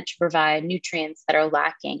really meant to provide nutrients that are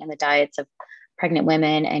lacking in the diets of pregnant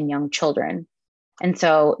women and young children. And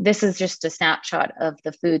so this is just a snapshot of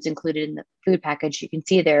the foods included in the food package. You can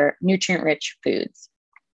see they're nutrient-rich foods.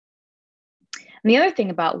 And the other thing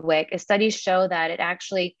about WIC is studies show that it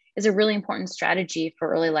actually is a really important strategy for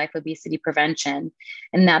early life obesity prevention,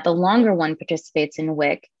 and that the longer one participates in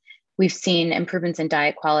WIC, we've seen improvements in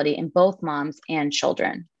diet quality in both moms and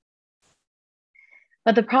children.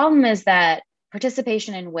 But the problem is that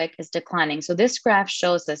participation in WIC is declining. So this graph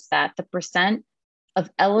shows us that the percent of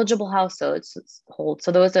eligible households,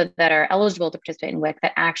 so those that are eligible to participate in WIC,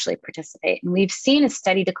 that actually participate. And we've seen a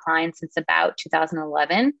steady decline since about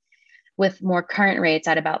 2011, with more current rates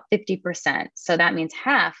at about 50%. So that means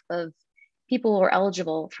half of people who are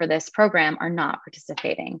eligible for this program are not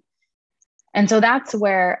participating. And so that's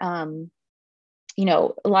where, a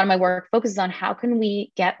lot of my work focuses on how can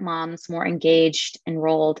we get moms more engaged,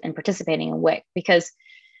 enrolled, and participating in WIC? Because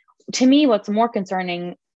to me, what's more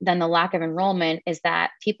concerning than the lack of enrollment is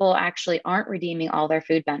that people actually aren't redeeming all their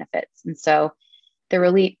food benefits. And so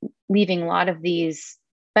they're leaving a lot of these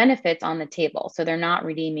benefits on the table. So they're not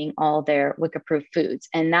redeeming all their WIC-approved foods.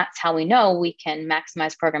 And that's how we know we can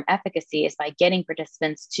maximize program efficacy, is by getting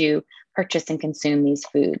participants to purchase and consume these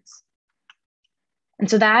foods. And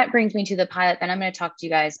so that brings me to the pilot that I'm going to talk to you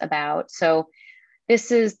guys about. So this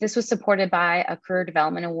was supported by a Career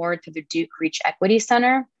Development Award through the Duke Reach Equity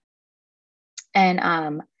Center.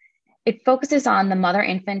 And it focuses on the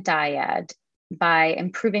mother-infant dyad by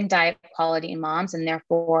improving diet quality in moms, and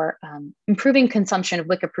therefore improving consumption of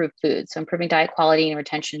WIC-approved foods. So improving diet quality and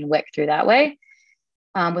retention in WIC through that way,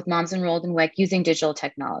 with moms enrolled in WIC using digital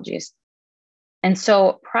technologies. And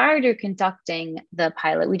so prior to conducting the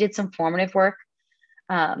pilot, we did some formative work.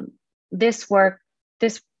 These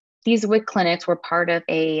WIC clinics were part of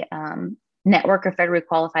a network of federally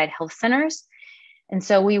qualified health centers. And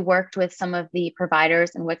so we worked with some of the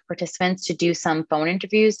providers and WIC participants to do some phone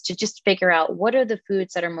interviews to just figure out what are the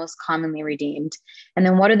foods that are most commonly redeemed, and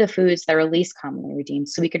then what are the foods that are least commonly redeemed.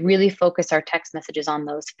 So we could really focus our text messages on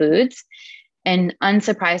those foods. And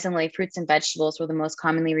unsurprisingly, fruits and vegetables were the most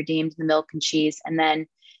commonly redeemed, the milk and cheese, and then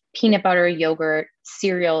peanut butter, yogurt,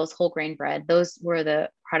 cereals, whole grain bread. Those were the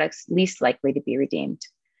products least likely to be redeemed.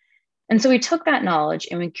 And so we took that knowledge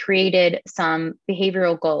and we created some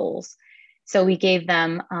behavioral goals. So we gave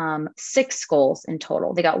them 6 goals in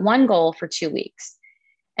total. They got 1 goal for 2 weeks.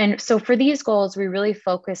 And so for these goals, we really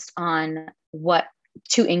focused on what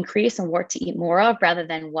to increase and what to eat more of rather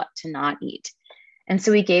than what to not eat. And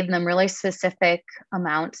so we gave them really specific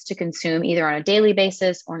amounts to consume either on a daily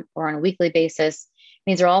basis or on a weekly basis.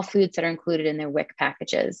 These are all foods that are included in their WIC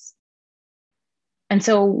packages. And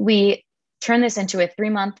so we turned this into a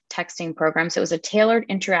 3-month texting program. So it was a tailored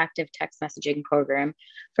interactive text messaging program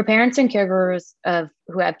for parents and caregivers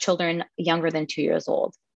who have children younger than 2 years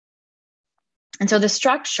old. And so the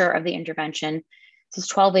structure of the intervention, this is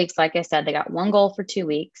 12 weeks. Like I said, they got one goal for 2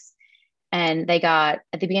 weeks. And they got,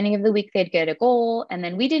 at the beginning of the week, they'd get a goal. And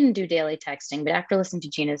then we didn't do daily texting. But after listening to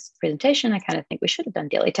Gina's presentation, I kind of think we should have done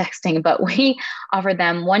daily texting. But we offered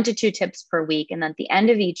them 1 to 2 tips per week. And then at the end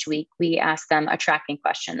of each week, we asked them a tracking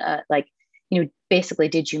question, basically,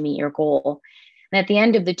 did you meet your goal? And at the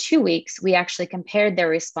end of the 2 weeks, we actually compared their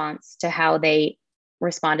response to how they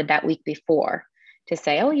responded that week before to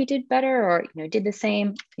say, oh, you did better, or did the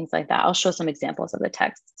same, things like that. I'll show some examples of the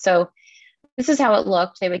text. So this is how it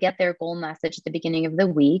looked. They would get their goal message at the beginning of the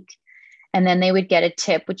week, and then they would get a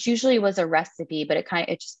tip, which usually was a recipe, but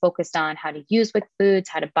it just focused on how to use WIC foods,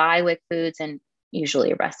 how to buy WIC foods, and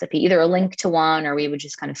usually a recipe, either a link to one, or we would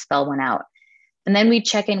just kind of spell one out. And then we'd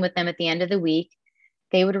check in with them at the end of the week.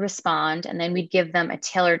 They would respond, and then we'd give them a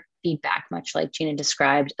tailored feedback, much like Gina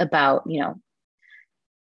described, about,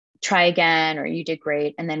 try again, or you did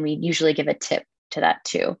great. And then we'd usually give a tip to that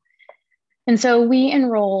too. And so we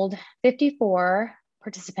enrolled 54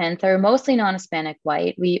 participants. They were mostly non-Hispanic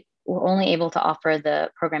white. We were only able to offer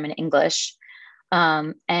the program in English.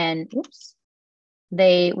 About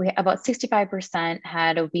 65%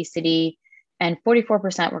 had obesity and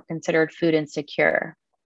 44% were considered food insecure.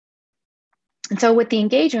 And so with the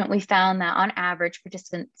engagement, we found that on average,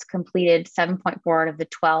 participants completed 7.4 out of the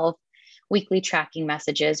 12 weekly tracking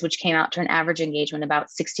messages, which came out to an average engagement about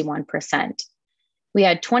 61%. We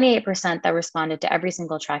had 28% that responded to every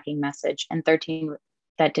single tracking message and 13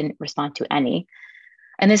 that didn't respond to any.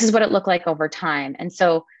 And this is what it looked like over time. And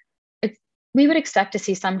so we would expect to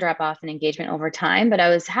see some drop off in engagement over time, but I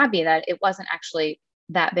was happy that it wasn't actually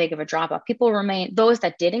that big of a drop off. Those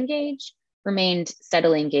that did engage remained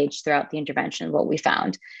steadily engaged throughout the intervention, what we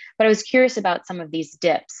found. But I was curious about some of these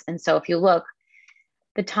dips. And so if you look,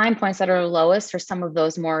 the time points that are lowest are some of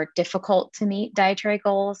those more difficult to meet dietary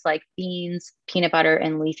goals, like beans, peanut butter,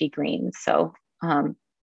 and leafy greens. So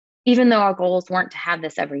even though our goals weren't to have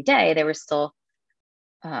this every day, they were still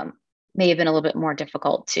may have been a little bit more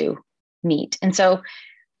difficult to meet. And so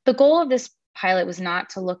the goal of this pilot was not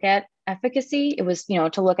to look at efficacy. It was,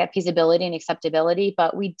 to look at feasibility and acceptability.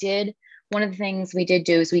 But one of the things we did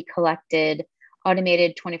do is we collected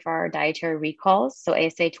automated 24-hour dietary recalls. So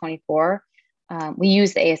ASA 24. We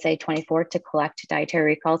used the ASA 24 to collect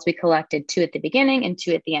dietary recalls. We collected 2 at the beginning and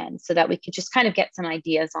 2 at the end so that we could just kind of get some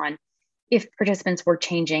ideas on if participants were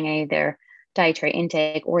changing any of their dietary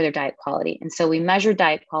intake or their diet quality. And so we measured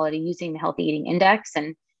diet quality using the Healthy Eating Index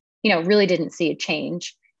and, really didn't see a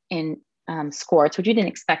change in scores, which we didn't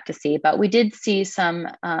expect to see, but we did see some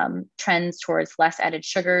trends towards less added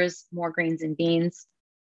sugars, more greens and beans.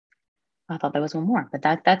 I thought there was one more, but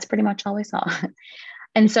that's pretty much all we saw.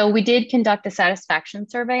 And so we did conduct a satisfaction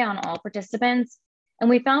survey on all participants. And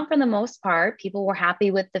we found for the most part, people were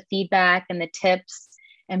happy with the feedback and the tips,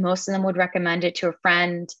 and most of them would recommend it to a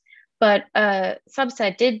friend. But a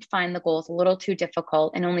subset did find the goals a little too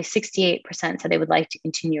difficult, and only 68% said they would like to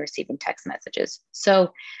continue receiving text messages.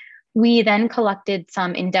 So we then collected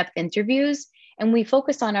some in-depth interviews, and we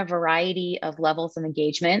focused on a variety of levels of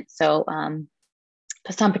engagement. So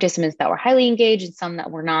some participants that were highly engaged and some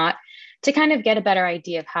that were not, to kind of get a better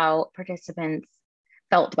idea of how participants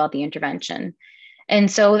felt about the intervention.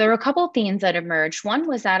 And so there were a couple of themes that emerged. One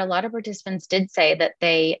was that a lot of participants did say that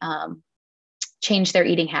they changed their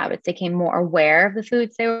eating habits. They became more aware of the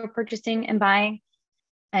foods they were purchasing and buying,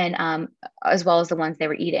 and as well as the ones they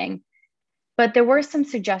were eating. But there were some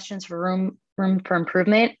suggestions for room for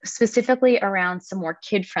improvement, specifically around some more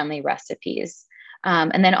kid-friendly recipes.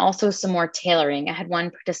 And then also some more tailoring. I had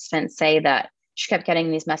one participant say that she kept getting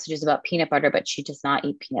these messages about peanut butter, but she does not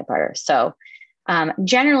eat peanut butter. So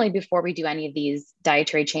generally, before we do any of these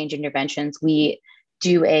dietary change interventions, we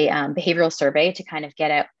do a behavioral survey to kind of get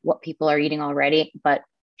at what people are eating already. But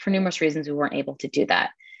for numerous reasons, we weren't able to do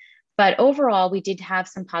that. But overall, we did have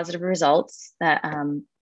some positive results that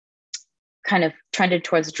kind of trended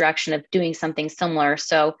towards the direction of doing something similar.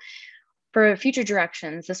 So for future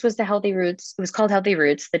directions, this was the Healthy Roots. It was called Healthy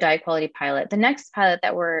Roots, the diet quality pilot. The next pilot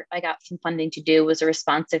that I got some funding to do was a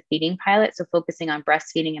responsive feeding pilot. So focusing on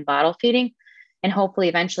breastfeeding and bottle feeding, and hopefully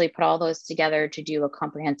eventually put all those together to do a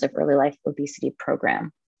comprehensive early life obesity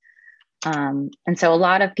program. And so a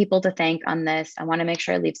lot of people to thank on this. I want to make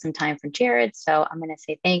sure I leave some time for Jared. So I'm going to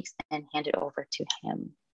say thanks and hand it over to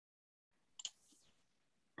him.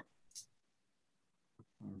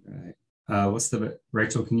 All right.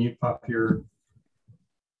 Rachel, can you pop your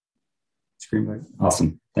screen back?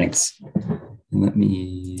 Awesome. Thanks. And let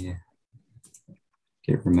me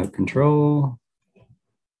get remote control.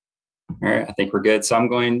 All right, I think we're good. So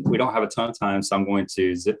we don't have a ton of time, so I'm going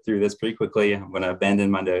to zip through this pretty quickly. I'm going to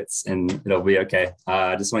abandon my notes and it'll be okay.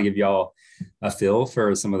 I just want to give y'all a feel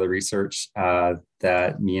for some of the research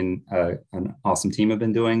that me and an awesome team have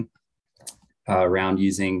been doing around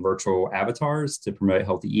using virtual avatars to promote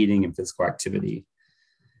healthy eating and physical activity.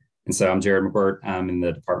 And so I'm Jared McGirt. I'm in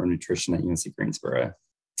the Department of Nutrition at UNC Greensboro.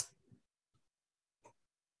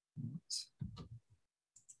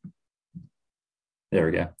 There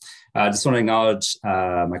we go. I just want to acknowledge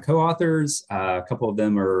my co-authors. A couple of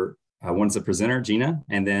them are, one's a presenter, Gina,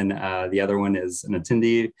 and then the other one is an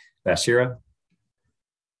attendee, Bashira.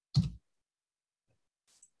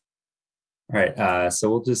 All right, so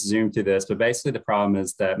we'll just zoom through this, but basically the problem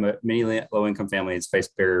is that many low-income families face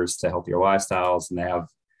barriers to healthier lifestyles, and they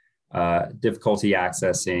have difficulty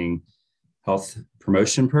accessing health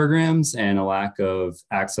promotion programs and a lack of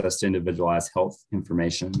access to individualized health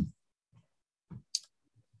information.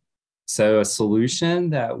 So a solution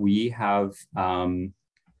that we have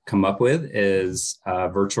come up with is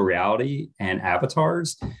virtual reality and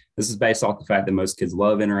avatars. This is based off the fact that most kids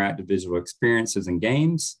love interactive visual experiences and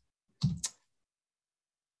games.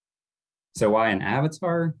 So why an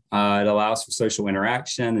avatar? It allows for social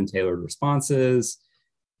interaction and tailored responses.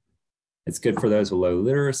 It's good for those with low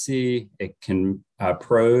literacy. It can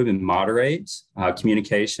probe and moderate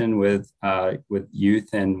communication with youth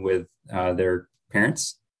and with their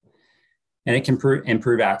parents. And it can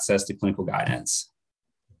improve access to clinical guidance.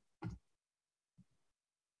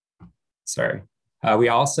 Sorry. We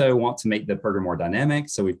also want to make the program more dynamic.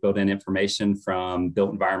 So we've built in information from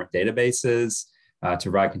built environment databases to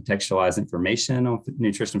provide contextualized information on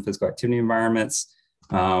nutrition and physical activity environments.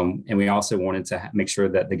 And we also wanted to make sure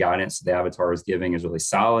that the guidance the avatar is giving is really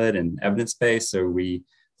solid and evidence-based. So we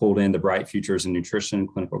pulled in the Bright Futures in Nutrition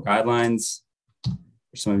clinical guidelines,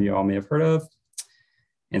 which some of you all may have heard of.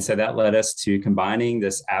 And so that led us to combining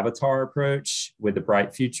this avatar approach with the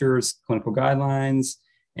Bright Futures clinical guidelines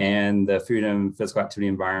and the food and physical activity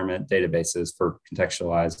environment databases for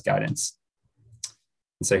contextualized guidance.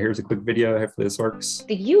 And so here's a quick video. Hopefully this works.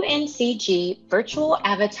 The UNCG Virtual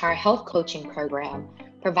Avatar Health Coaching Program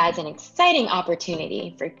provides an exciting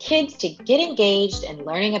opportunity for kids to get engaged in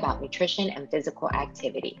learning about nutrition and physical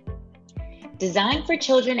activity. Designed for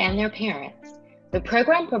children and their parents, the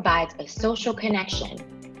program provides a social connection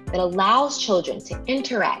that allows children to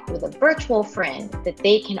interact with a virtual friend that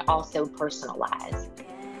they can also personalize.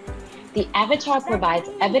 The avatar provides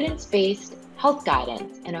evidence-based health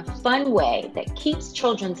guidance in a fun way that keeps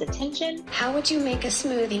children's attention. How would you make a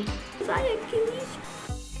smoothie?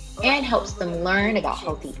 And helps them learn about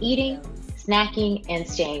healthy eating, snacking, and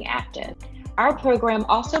staying active. Our program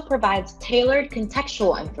also provides tailored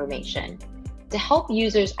contextual information to help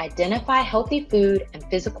users identify healthy food and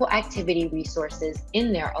physical activity resources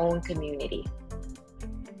in their own community.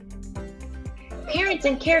 Parents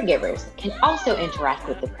and caregivers can also interact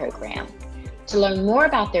with the program to learn more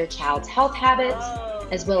about their child's health habits,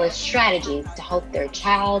 as well as strategies to help their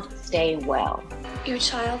child stay well. Your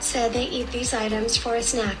child said they eat these items for a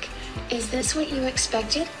snack. Is this what you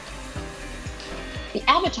expected? The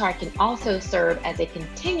avatar can also serve as a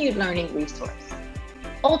continued learning resource.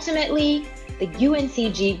 Ultimately, the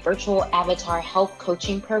UNCG Virtual Avatar Health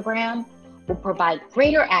Coaching Program will provide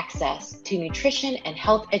greater access to nutrition and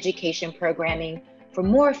health education programming for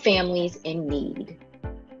more families in need.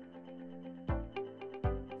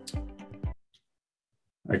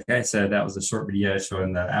 Okay, so that was a short video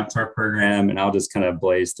showing the avatar program, and I'll just kind of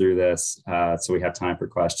blaze through this so we have time for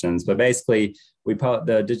questions. But basically,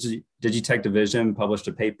 the Digitech division published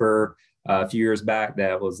a paper a few years back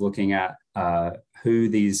that was looking at who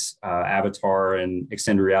these avatar and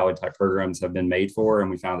extended reality type programs have been made for. And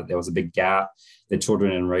we found that there was a big gap, that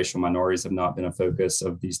children and racial minorities have not been a focus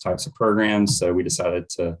of these types of programs. So we decided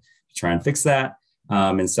to try and fix that.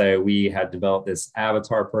 And so we had developed this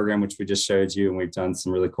avatar program, which we just showed you, and we've done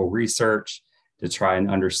some really cool research to try and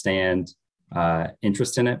understand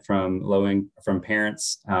interest in it from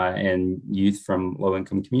parents and youth from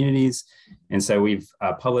low-income communities. And so we've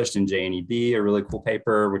published in JNEB a really cool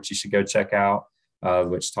paper, which you should go check out,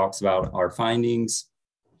 which talks about our findings.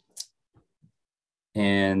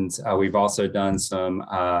 And we've also done some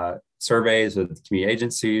surveys with community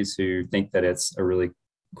agencies who think that it's a really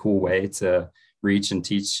cool way to reach and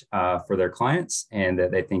teach for their clients, and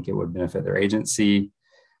that they think it would benefit their agency.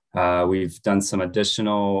 We've done some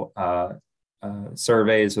additional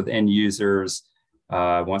surveys with end users.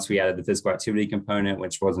 Once we added the physical activity component,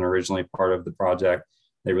 which wasn't originally part of the project,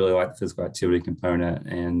 they really liked the physical activity component,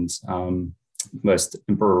 and most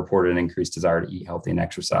reported an increased desire to eat healthy and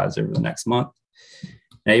exercise over the next month.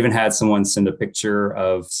 And I even had someone send a picture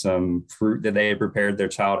of some fruit that they had prepared their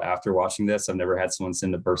child after watching this. I've never had someone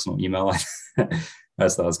send a personal email like that. I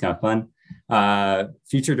just thought it was kind of fun.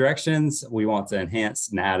 Future directions, we want to enhance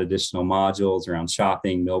and add additional modules around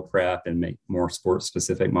shopping, meal prep, and make more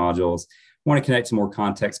sports-specific modules. We want to connect to more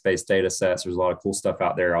context-based data sets. There's a lot of cool stuff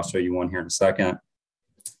out there. I'll show you one here in a second. And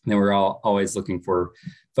then we're always looking for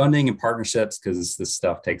funding and partnerships, because this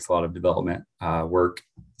stuff takes a lot of development work.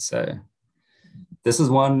 So this is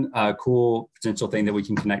one cool potential thing that we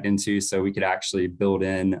can connect into. So we could actually build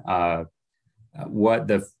in what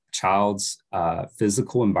the child's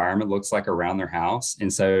physical environment looks like around their house.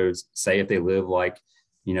 And so say if they live like,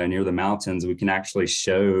 near the mountains, we can actually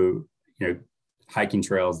show, hiking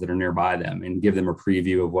trails that are nearby them and give them a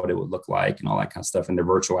preview of what it would look like and all that kind of stuff. And their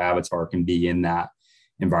virtual avatar can be in that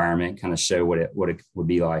environment, kind of show what it would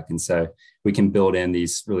be like. And so we can build in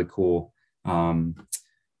these really cool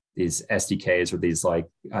these SDKs or these like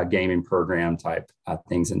gaming program type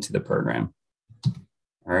things into the program.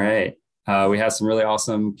 All right. We have some really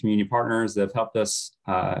awesome community partners that have helped us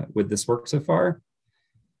with this work so far.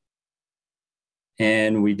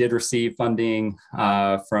 And we did receive funding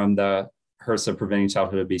from the HRSA Preventing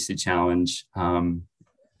Childhood Obesity Challenge,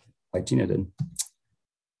 like Gina did.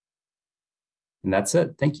 And that's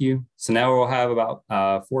it. Thank you. So now we'll have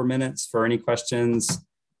about 4 minutes for any questions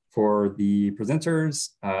for the presenters.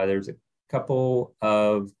 There's a couple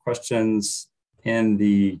of questions in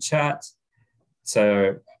the chat.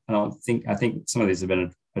 So I think some of these have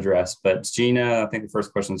been addressed, but Gina, I think the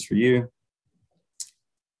first question is for you.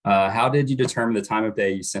 How did you determine the time of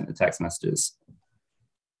day you sent the text messages?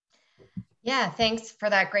 Yeah, thanks for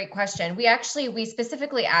that great question. We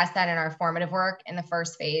specifically asked that in our formative work in the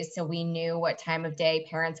first phase. So we knew what time of day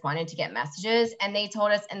parents wanted to get messages, and they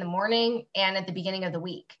told us in the morning and at the beginning of the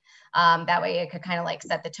week. That way it could kind of like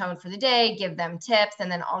set the tone for the day, give them tips, and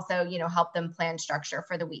then also, help them plan structure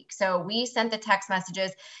for the week. So we sent the text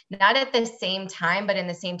messages, not at the same time, but in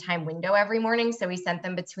the same time window every morning. So we sent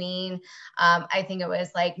them between, I think it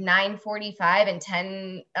was like 9:45 and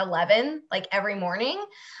 10:11, like every morning.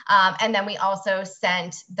 And then we also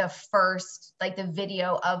sent the first, like the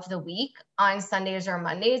video of the week on Sundays or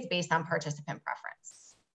Mondays based on participant preference.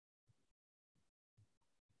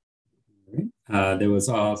 There was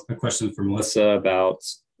also a question from Melissa about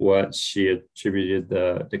what she attributed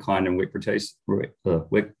the decline in WIC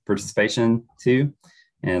participation to.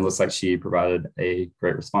 And it looks like she provided a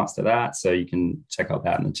great response to that. So you can check out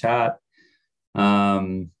that in the chat.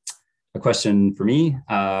 A question for me,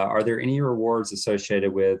 are there any rewards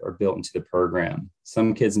associated with or built into the program?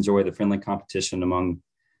 Some kids enjoy the friendly competition among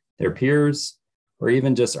their peers, or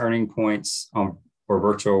even just earning points or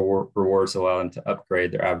virtual rewards allow them to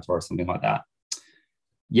upgrade their avatar, something like that.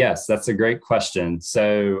 Yes, that's a great question.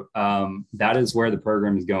 So that is where the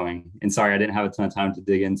program is going. And sorry, I didn't have a ton of time to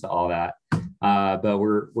dig into all that. But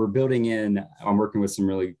we're building in, I'm working with some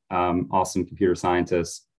really awesome computer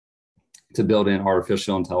scientists to build in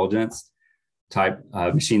artificial intelligence type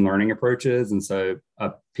machine learning approaches. And so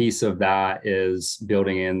a piece of that is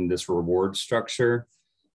building in this reward structure.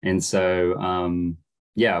 And so,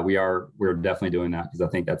 yeah, we're definitely doing that, because I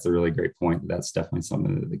think that's a really great point. That's definitely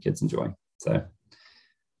something that the kids enjoy. So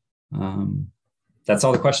that's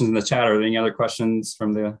all the questions in the chat. Are there any other questions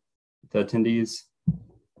from the attendees?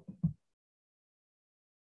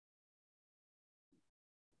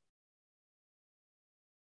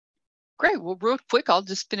 Great. Well, real quick, I'll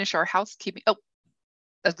just finish our housekeeping. Oh,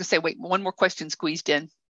 I was gonna say, wait, one more question squeezed in.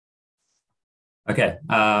 Okay.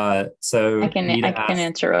 So I can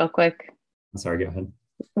answer real quick. Sorry, go ahead.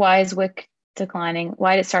 Why is WIC declining?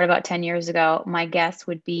 Why did it start about 10 years ago? My guess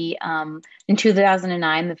would be in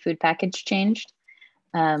 2009, the food package changed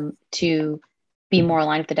to be more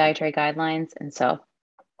aligned with the dietary guidelines. And so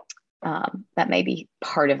that may be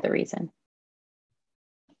part of the reason.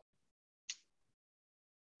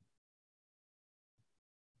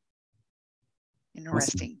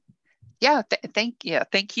 Interesting. Yeah,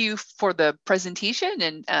 thank you for the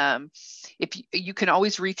presentation. And if you can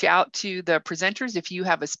always reach out to the presenters if you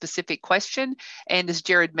have a specific question. And as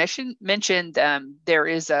Jared mentioned, there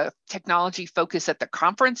is a technology focus at the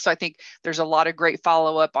conference. So I think there's a lot of great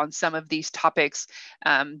follow-up on some of these topics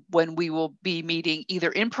when we will be meeting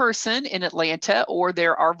either in person in Atlanta, or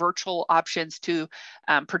there are virtual options to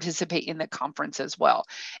participate in the conference as well.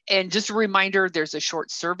 And just a reminder, there's a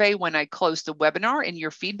short survey when I close the webinar, and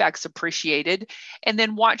your feedback's appreciated. And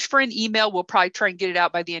then watch for an email. We'll probably try and get it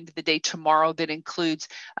out by the end of the day tomorrow that includes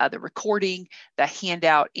the recording, the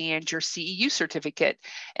handout, and your CEU certificate.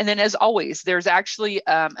 And then as always, there's actually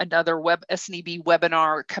another SNEB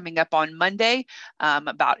webinar coming up on Monday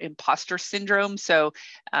about imposter syndrome. So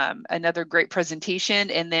another great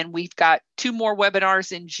presentation. And then we've got 2 more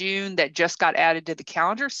webinars in June that just got added to the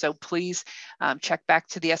calendar. So please check back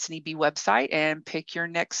to the SNEB website and pick your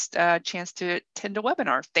next chance to attend a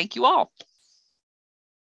webinar. Thank you all.